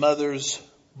 his mother's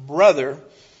brother,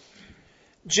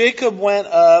 Jacob went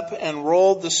up and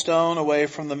rolled the stone away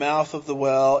from the mouth of the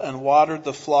well and watered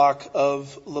the flock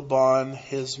of Laban,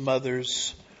 his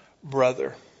mother's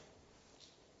brother.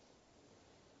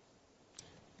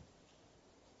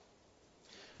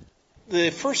 The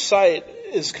first sight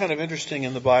is kind of interesting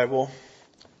in the Bible.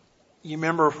 You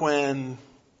remember when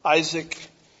Isaac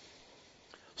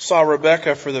saw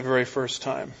Rebekah for the very first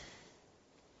time.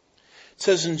 It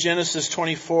says in Genesis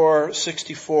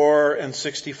 24:64 and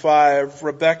 65,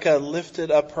 Rebekah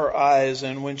lifted up her eyes,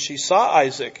 and when she saw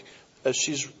Isaac, as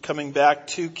she's coming back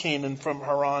to Canaan from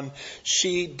Haran,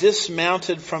 she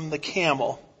dismounted from the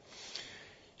camel.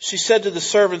 She said to the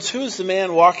servants, "Who is the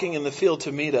man walking in the field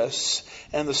to meet us?"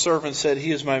 And the servant said,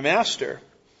 "He is my master."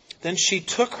 Then she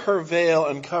took her veil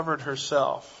and covered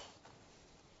herself.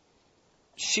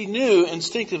 She knew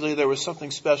instinctively there was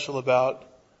something special about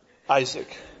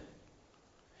Isaac.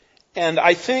 And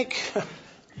I think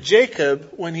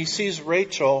Jacob, when he sees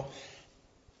Rachel,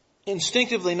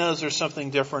 instinctively knows there's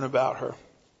something different about her.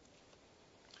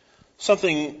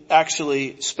 Something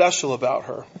actually special about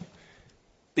her.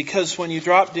 Because when you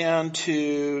drop down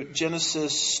to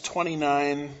Genesis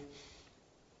 29,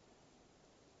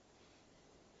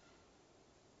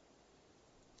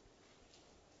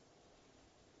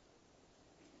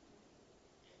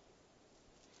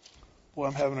 boy,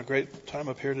 I'm having a great time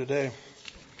up here today.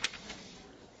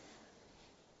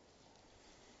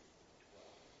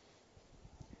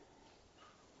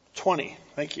 20.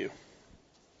 Thank you.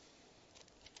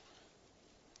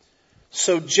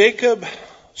 So Jacob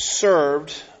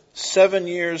served 7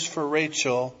 years for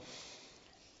Rachel,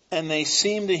 and they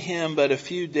seemed to him but a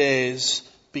few days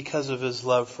because of his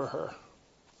love for her.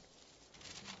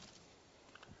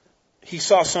 He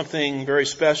saw something very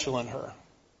special in her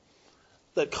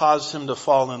that caused him to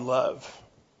fall in love.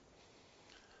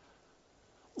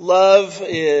 Love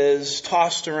is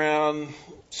tossed around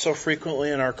so frequently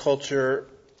in our culture.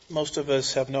 Most of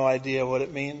us have no idea what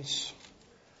it means.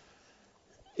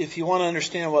 If you want to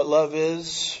understand what love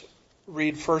is,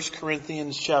 read 1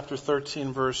 Corinthians chapter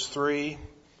 13, verse 3,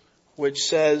 which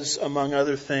says, among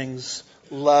other things,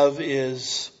 love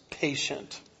is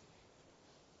patient.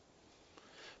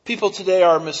 People today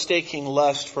are mistaking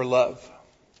lust for love.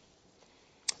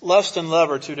 Lust and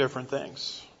love are two different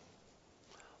things.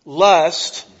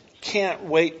 Lust can't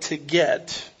wait to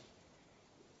get.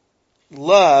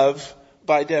 Love,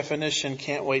 by definition,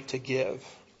 can't wait to give.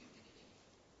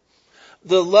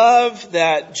 The love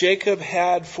that Jacob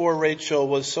had for Rachel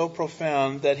was so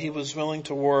profound that he was willing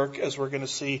to work, as we're going to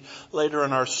see later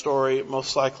in our story,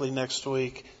 most likely next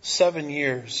week, 7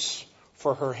 years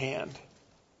for her hand.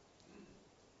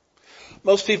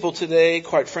 Most people today,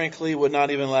 quite frankly, would not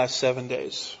even last 7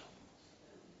 days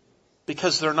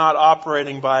because they're not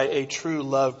operating by a true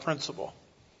love principle.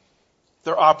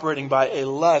 They're operating by a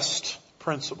lust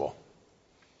principle.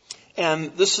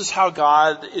 And this is how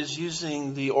God is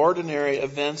using the ordinary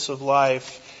events of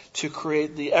life to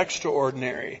create the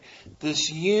extraordinary. This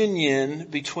union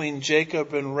between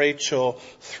Jacob and Rachel,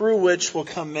 through which will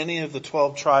come many of the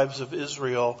 12 tribes of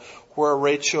Israel, where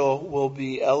Rachel will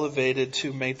be elevated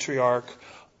to matriarch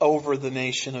over the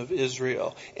nation of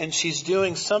Israel. And she's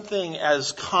doing something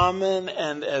as common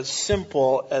and as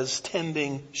simple as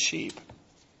tending sheep.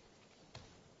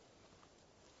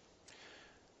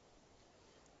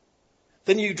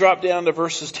 Then you drop down to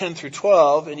verses 10 through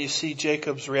 12 and you see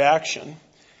Jacob's reaction.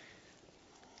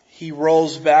 He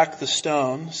rolls back the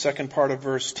stone, second part of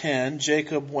verse 10.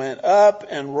 Jacob went up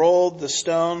and rolled the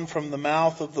stone from the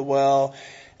mouth of the well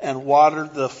and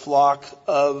watered the flock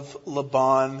of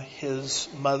Laban, his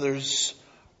mother's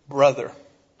brother.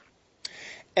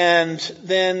 And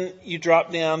then you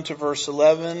drop down to verse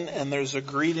 11 and there's a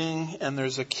greeting and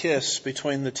there's a kiss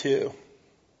between the two.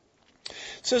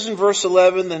 It says in verse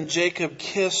 11, then Jacob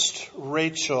kissed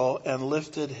Rachel and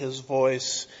lifted his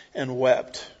voice and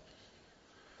wept.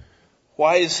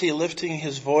 Why is he lifting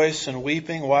his voice and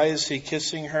weeping? Why is he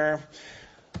kissing her?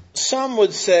 Some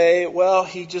would say, well,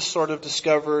 he just sort of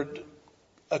discovered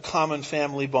a common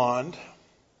family bond.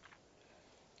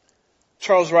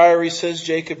 Charles Ryrie says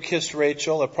Jacob kissed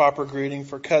Rachel, a proper greeting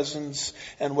for cousins,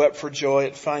 and wept for joy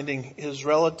at finding his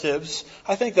relatives.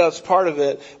 I think that's part of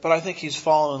it, but I think he's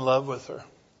fallen in love with her.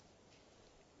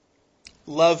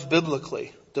 Love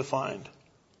biblically defined.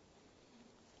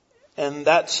 And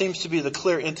that seems to be the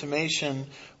clear intimation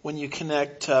when you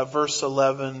connect verse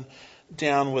 11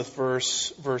 down with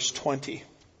verse 20.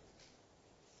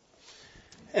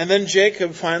 And then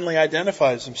Jacob finally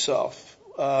identifies himself.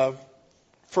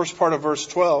 First part of verse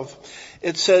 12.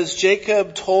 It says,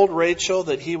 Jacob told Rachel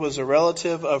that he was a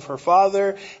relative of her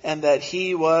father and that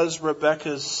he was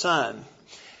Rebekah's son.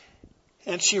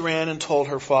 And she ran and told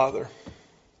her father.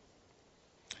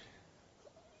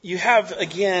 You have,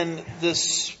 again,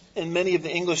 this, in many of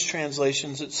the English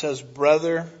translations, it says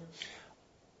brother.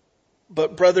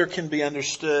 But brother can be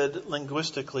understood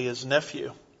linguistically as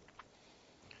nephew.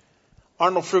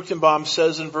 Arnold Fruchtenbaum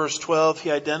says in verse 12, he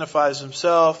identifies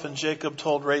himself, and Jacob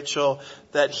told Rachel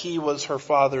that he was her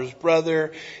father's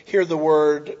brother. Here the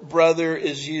word brother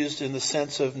is used in the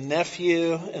sense of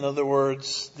nephew. In other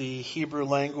words, the Hebrew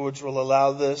language will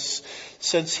allow this,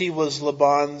 since he was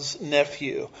Laban's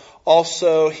nephew.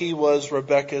 Also, he was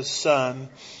Rebekah's son.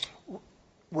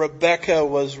 Rebekah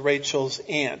was Rachel's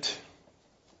aunt.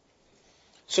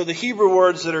 So the Hebrew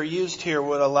words that are used here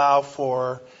would allow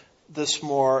for this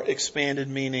more expanded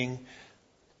meaning,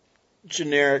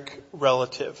 generic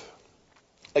relative.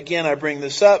 Again, I bring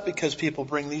this up because people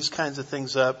bring these kinds of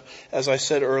things up, as I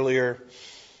said earlier,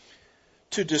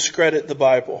 to discredit the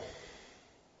Bible.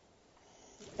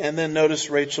 And then notice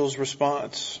Rachel's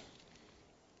response.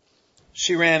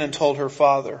 She ran and told her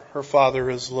father. Her father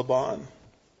is Laban.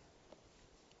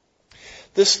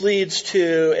 This leads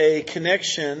to a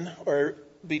connection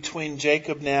between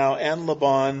Jacob now and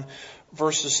Laban,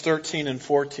 verses 13 and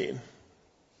 14.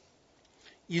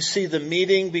 You see the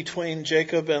meeting between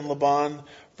Jacob and Laban,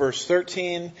 verse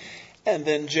 13, and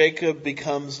then Jacob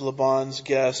becomes Laban's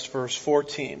guest, verse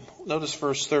 14. Notice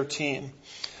verse 13.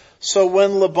 So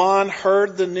when Laban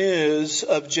heard the news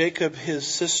of Jacob, his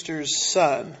sister's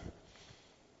son,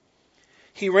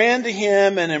 he ran to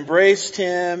him and embraced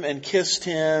him and kissed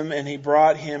him, and he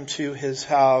brought him to his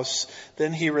house.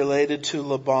 Then he related to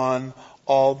Laban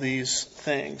all these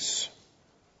things.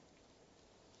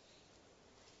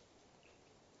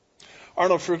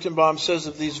 Arnold Fruchtenbaum says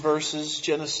of these verses,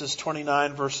 Genesis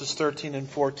 29, verses 13 and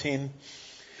 14,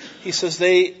 he says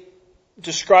they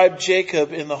describe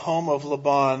Jacob in the home of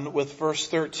Laban, with verse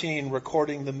 13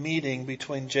 recording the meeting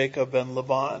between Jacob and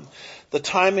Laban. The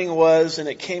timing was, and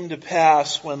it came to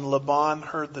pass when Laban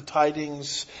heard the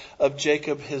tidings of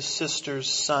Jacob, his sister's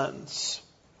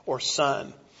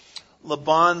son.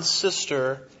 Laban's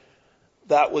sister,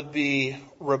 that would be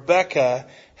Rebekah,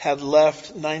 had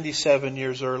left 97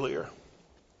 years earlier.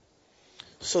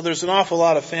 So there's an awful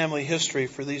lot of family history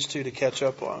for these two to catch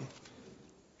up on.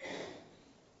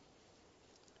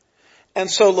 And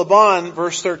so Laban,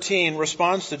 verse 13,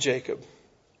 responds to Jacob.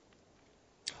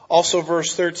 Also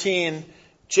verse 13,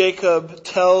 Jacob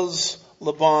tells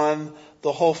Laban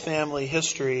the whole family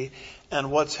history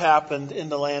and what's happened in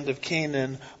the land of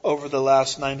Canaan over the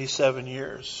last 97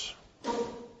 years.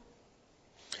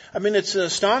 I mean, it's an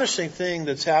astonishing thing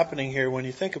that's happening here when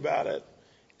you think about it.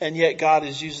 And yet God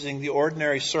is using the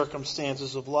ordinary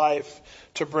circumstances of life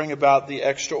to bring about the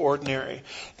extraordinary.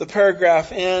 The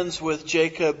paragraph ends with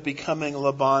Jacob becoming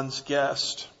Laban's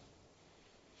guest.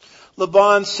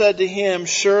 Laban said to him,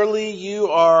 surely you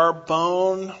are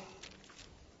bone,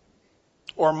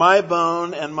 or my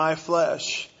bone and my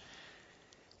flesh.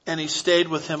 And he stayed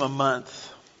with him a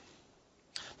month.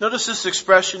 Notice this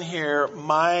expression here,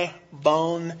 my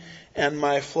bone and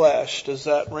my flesh. Does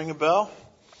that ring a bell?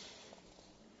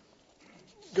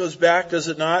 Goes back, does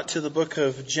it not, to the book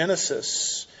of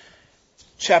Genesis,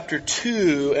 chapter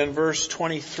 2 and verse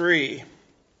 23,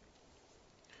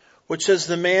 which says,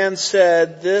 the man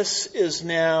said, this is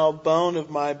now bone of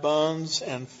my bones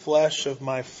and flesh of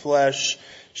my flesh.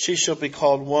 She shall be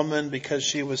called woman because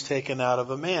she was taken out of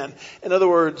a man. In other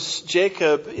words,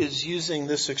 Jacob is using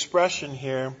this expression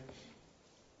here,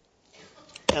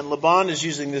 and Laban is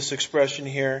using this expression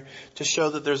here to show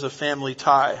that there's a family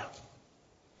tie.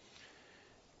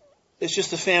 It's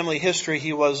just a family history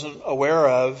he wasn't aware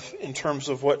of in terms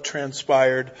of what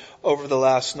transpired over the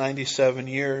last 97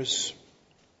 years.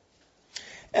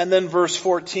 And then verse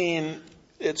 14,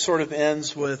 it sort of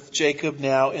ends with Jacob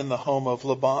now in the home of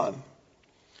Laban.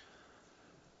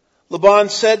 Laban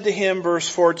said to him, verse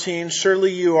 14,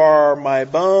 surely you are my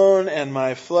bone and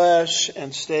my flesh,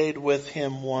 and stayed with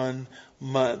him 1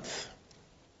 month.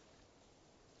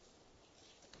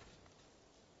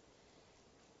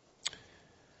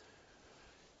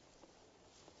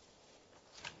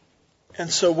 And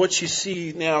so what you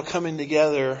see now coming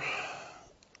together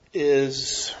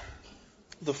is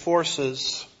the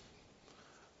forces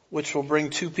which will bring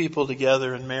two people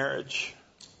together in marriage,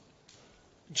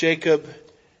 Jacob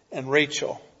and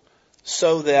Rachel,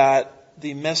 so that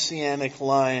the messianic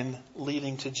line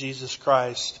leading to Jesus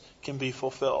Christ can be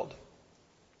fulfilled.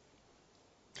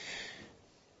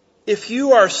 If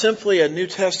you are simply a New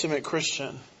Testament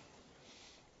Christian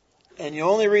and you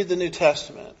only read the New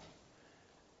Testament,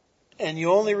 and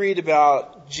you only read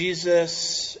about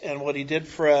Jesus and what he did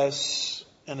for us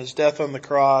and his death on the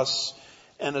cross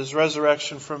and his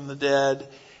resurrection from the dead,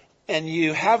 and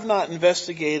you have not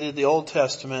investigated the Old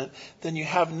Testament, then you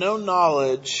have no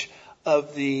knowledge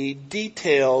of the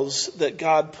details that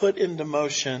God put into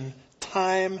motion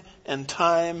time and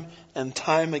time and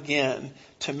time again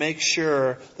to make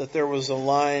sure that there was a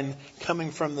line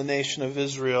coming from the nation of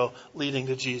Israel leading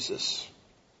to Jesus.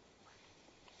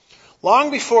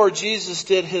 Long before Jesus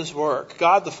did his work,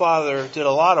 God the Father did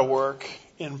a lot of work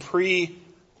in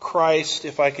pre-Christ,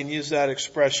 if I can use that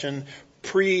expression,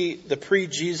 the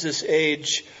pre-Jesus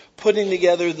age, putting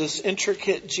together this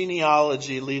intricate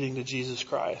genealogy leading to Jesus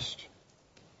Christ.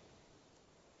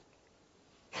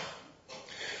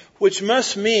 Which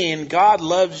must mean God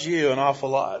loves you an awful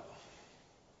lot.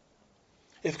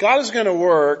 If God is going to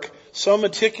work so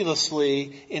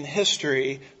meticulously in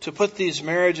history to put these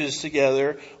marriages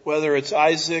together, whether it's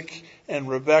Isaac and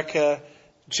Rebekah,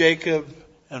 Jacob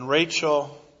and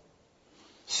Rachel,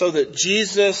 so that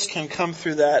Jesus can come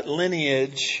through that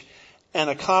lineage and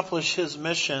accomplish his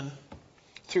mission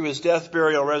through his death,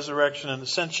 burial, resurrection, and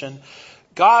ascension,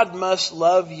 God must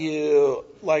love you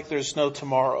like there's no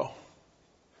tomorrow.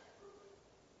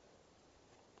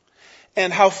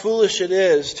 And how foolish it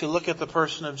is to look at the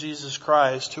person of Jesus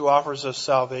Christ who offers us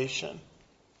salvation,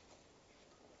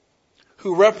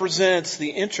 who represents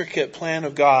the intricate plan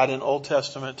of God in Old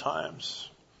Testament times,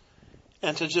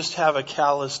 and to just have a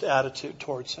calloused attitude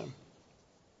towards him.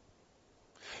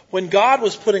 When God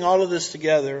was putting all of this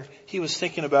together, he was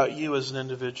thinking about you as an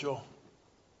individual.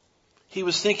 He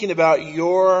was thinking about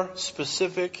your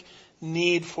specific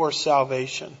need for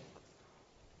salvation.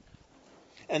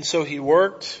 And so he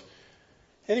worked,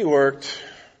 and he worked,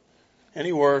 and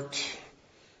he worked,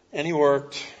 and he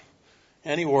worked,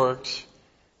 and he worked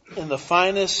in the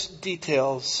finest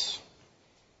details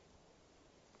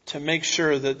to make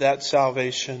sure that that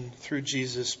salvation through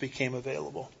Jesus became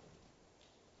available.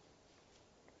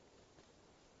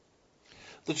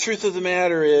 The truth of the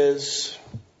matter is,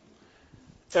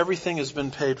 everything has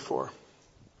been paid for.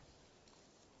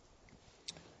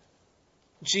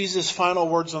 Jesus' final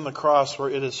words on the cross were,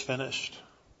 "It is finished."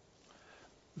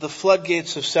 The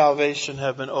floodgates of salvation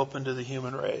have been opened to the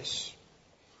human race.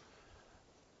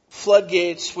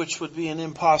 Floodgates which would be an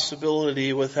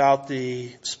impossibility without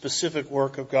the specific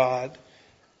work of God,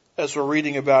 as we're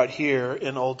reading about here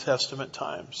in Old Testament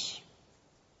times.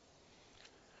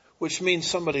 Which means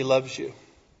somebody loves you.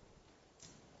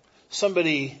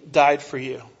 Somebody died for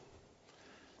you.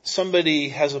 Somebody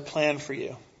has a plan for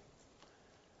you.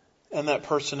 And that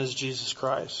person is Jesus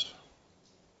Christ.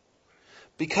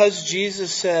 Because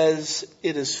Jesus says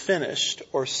it is finished,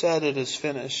 or said it is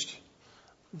finished,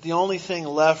 the only thing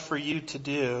left for you to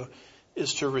do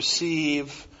is to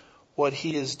receive what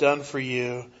he has done for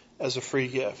you as a free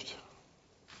gift.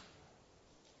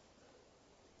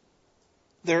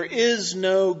 There is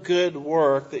no good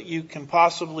work that you can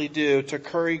possibly do to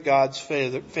curry God's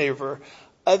favor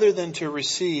other than to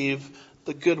receive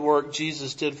the good work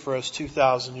Jesus did for us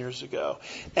 2,000 years ago.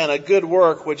 And a good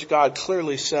work which God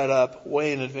clearly set up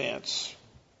way in advance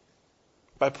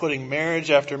by putting marriage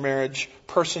after marriage,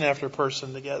 person after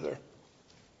person together.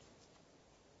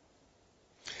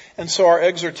 And so our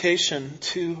exhortation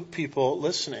to people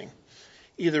listening,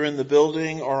 either in the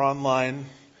building or online,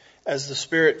 as the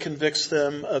Spirit convicts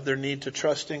them of their need to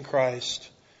trust in Christ,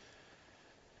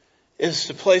 is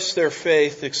to place their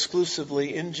faith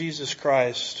exclusively in Jesus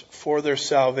Christ for their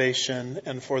salvation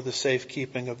and for the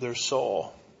safekeeping of their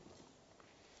soul.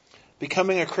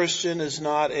 Becoming a Christian is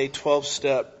not a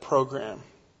 12-step program.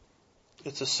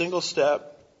 It's a single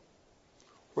step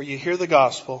where you hear the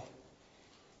gospel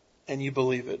and you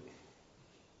believe it.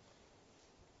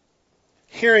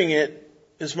 Hearing it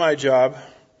is my job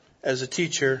as a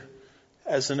teacher,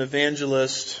 as an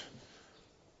evangelist.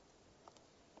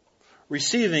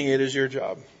 Receiving it is your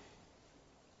job.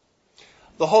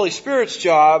 The Holy Spirit's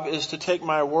job is to take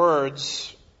my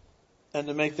words and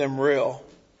to make them real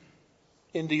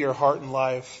into your heart and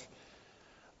life.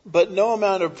 But no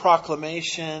amount of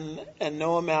proclamation and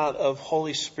no amount of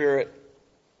Holy Spirit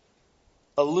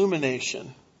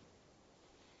illumination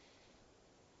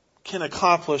can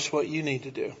accomplish what you need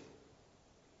to do.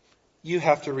 You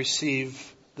have to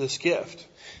receive this gift.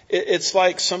 It's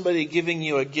like somebody giving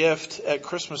you a gift at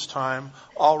Christmas time,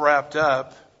 all wrapped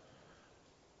up.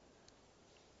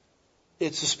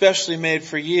 It's especially made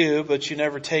for you, but you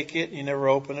never take it and you never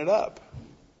open it up.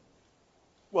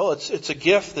 Well, it's a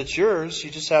gift that's yours. You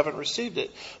just haven't received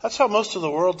it. That's how most of the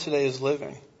world today is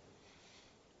living.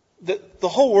 The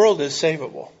whole world is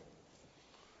savable.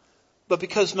 But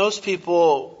because most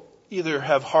people either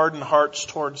have hardened hearts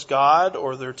towards God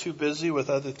or they're too busy with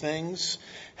other things,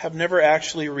 have never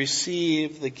actually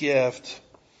received the gift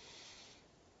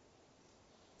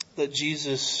that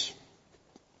Jesus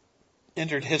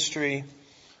entered history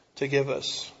to give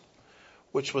us,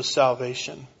 which was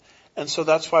salvation. And so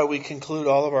that's why we conclude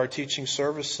all of our teaching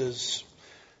services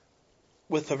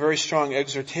with a very strong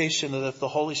exhortation that if the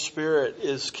Holy Spirit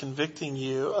is convicting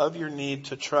you of your need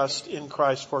to trust in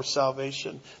Christ for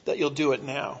salvation, that you'll do it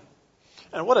now.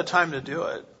 And what a time to do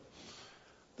it.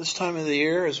 This time of the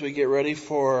year, as we get ready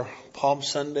for Palm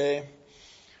Sunday,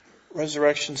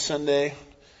 Resurrection Sunday,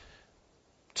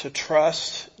 to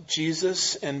trust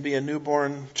Jesus and be a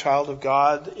newborn child of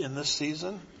God in this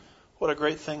season, what a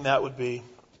great thing that would be.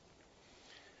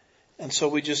 And so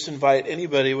we just invite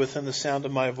anybody within the sound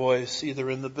of my voice, either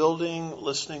in the building,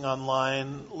 listening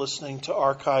online, listening to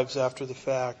archives after the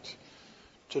fact,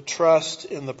 to trust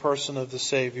in the person of the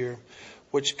Savior,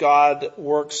 which God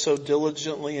worked so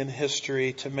diligently in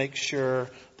history to make sure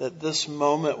that this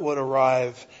moment would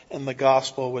arrive and the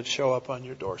gospel would show up on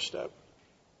your doorstep.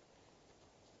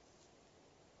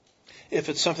 If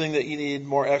it's something that you need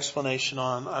more explanation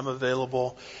on, I'm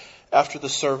available after the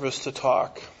service to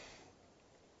talk.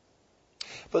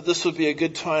 But this would be a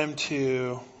good time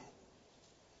to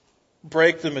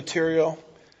break the material.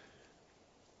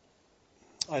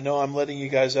 I know I'm letting you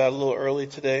guys out a little early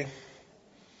today,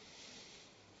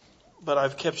 but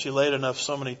I've kept you late enough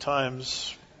so many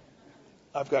times.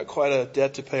 I've got quite a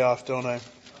debt to pay off, don't I?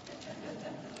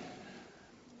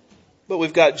 But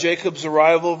we've got Jacob's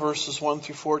arrival, verses 1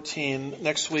 through 14.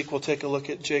 Next week we'll take a look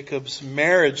at Jacob's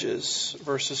marriages,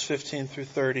 verses 15 through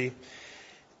 30.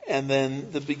 And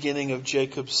then the beginning of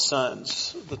Jacob's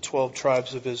sons, the 12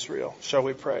 tribes of Israel. Shall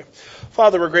we pray?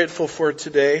 Father, we're grateful for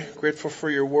today, grateful for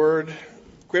your word,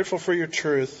 grateful for your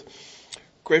truth,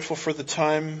 grateful for the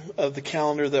time of the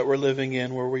calendar that we're living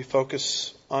in where we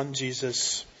focus on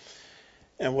Jesus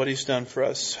and what he's done for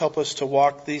us. Help us to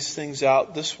walk these things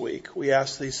out this week. We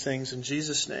ask these things in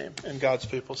Jesus' name. And God's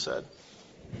people said,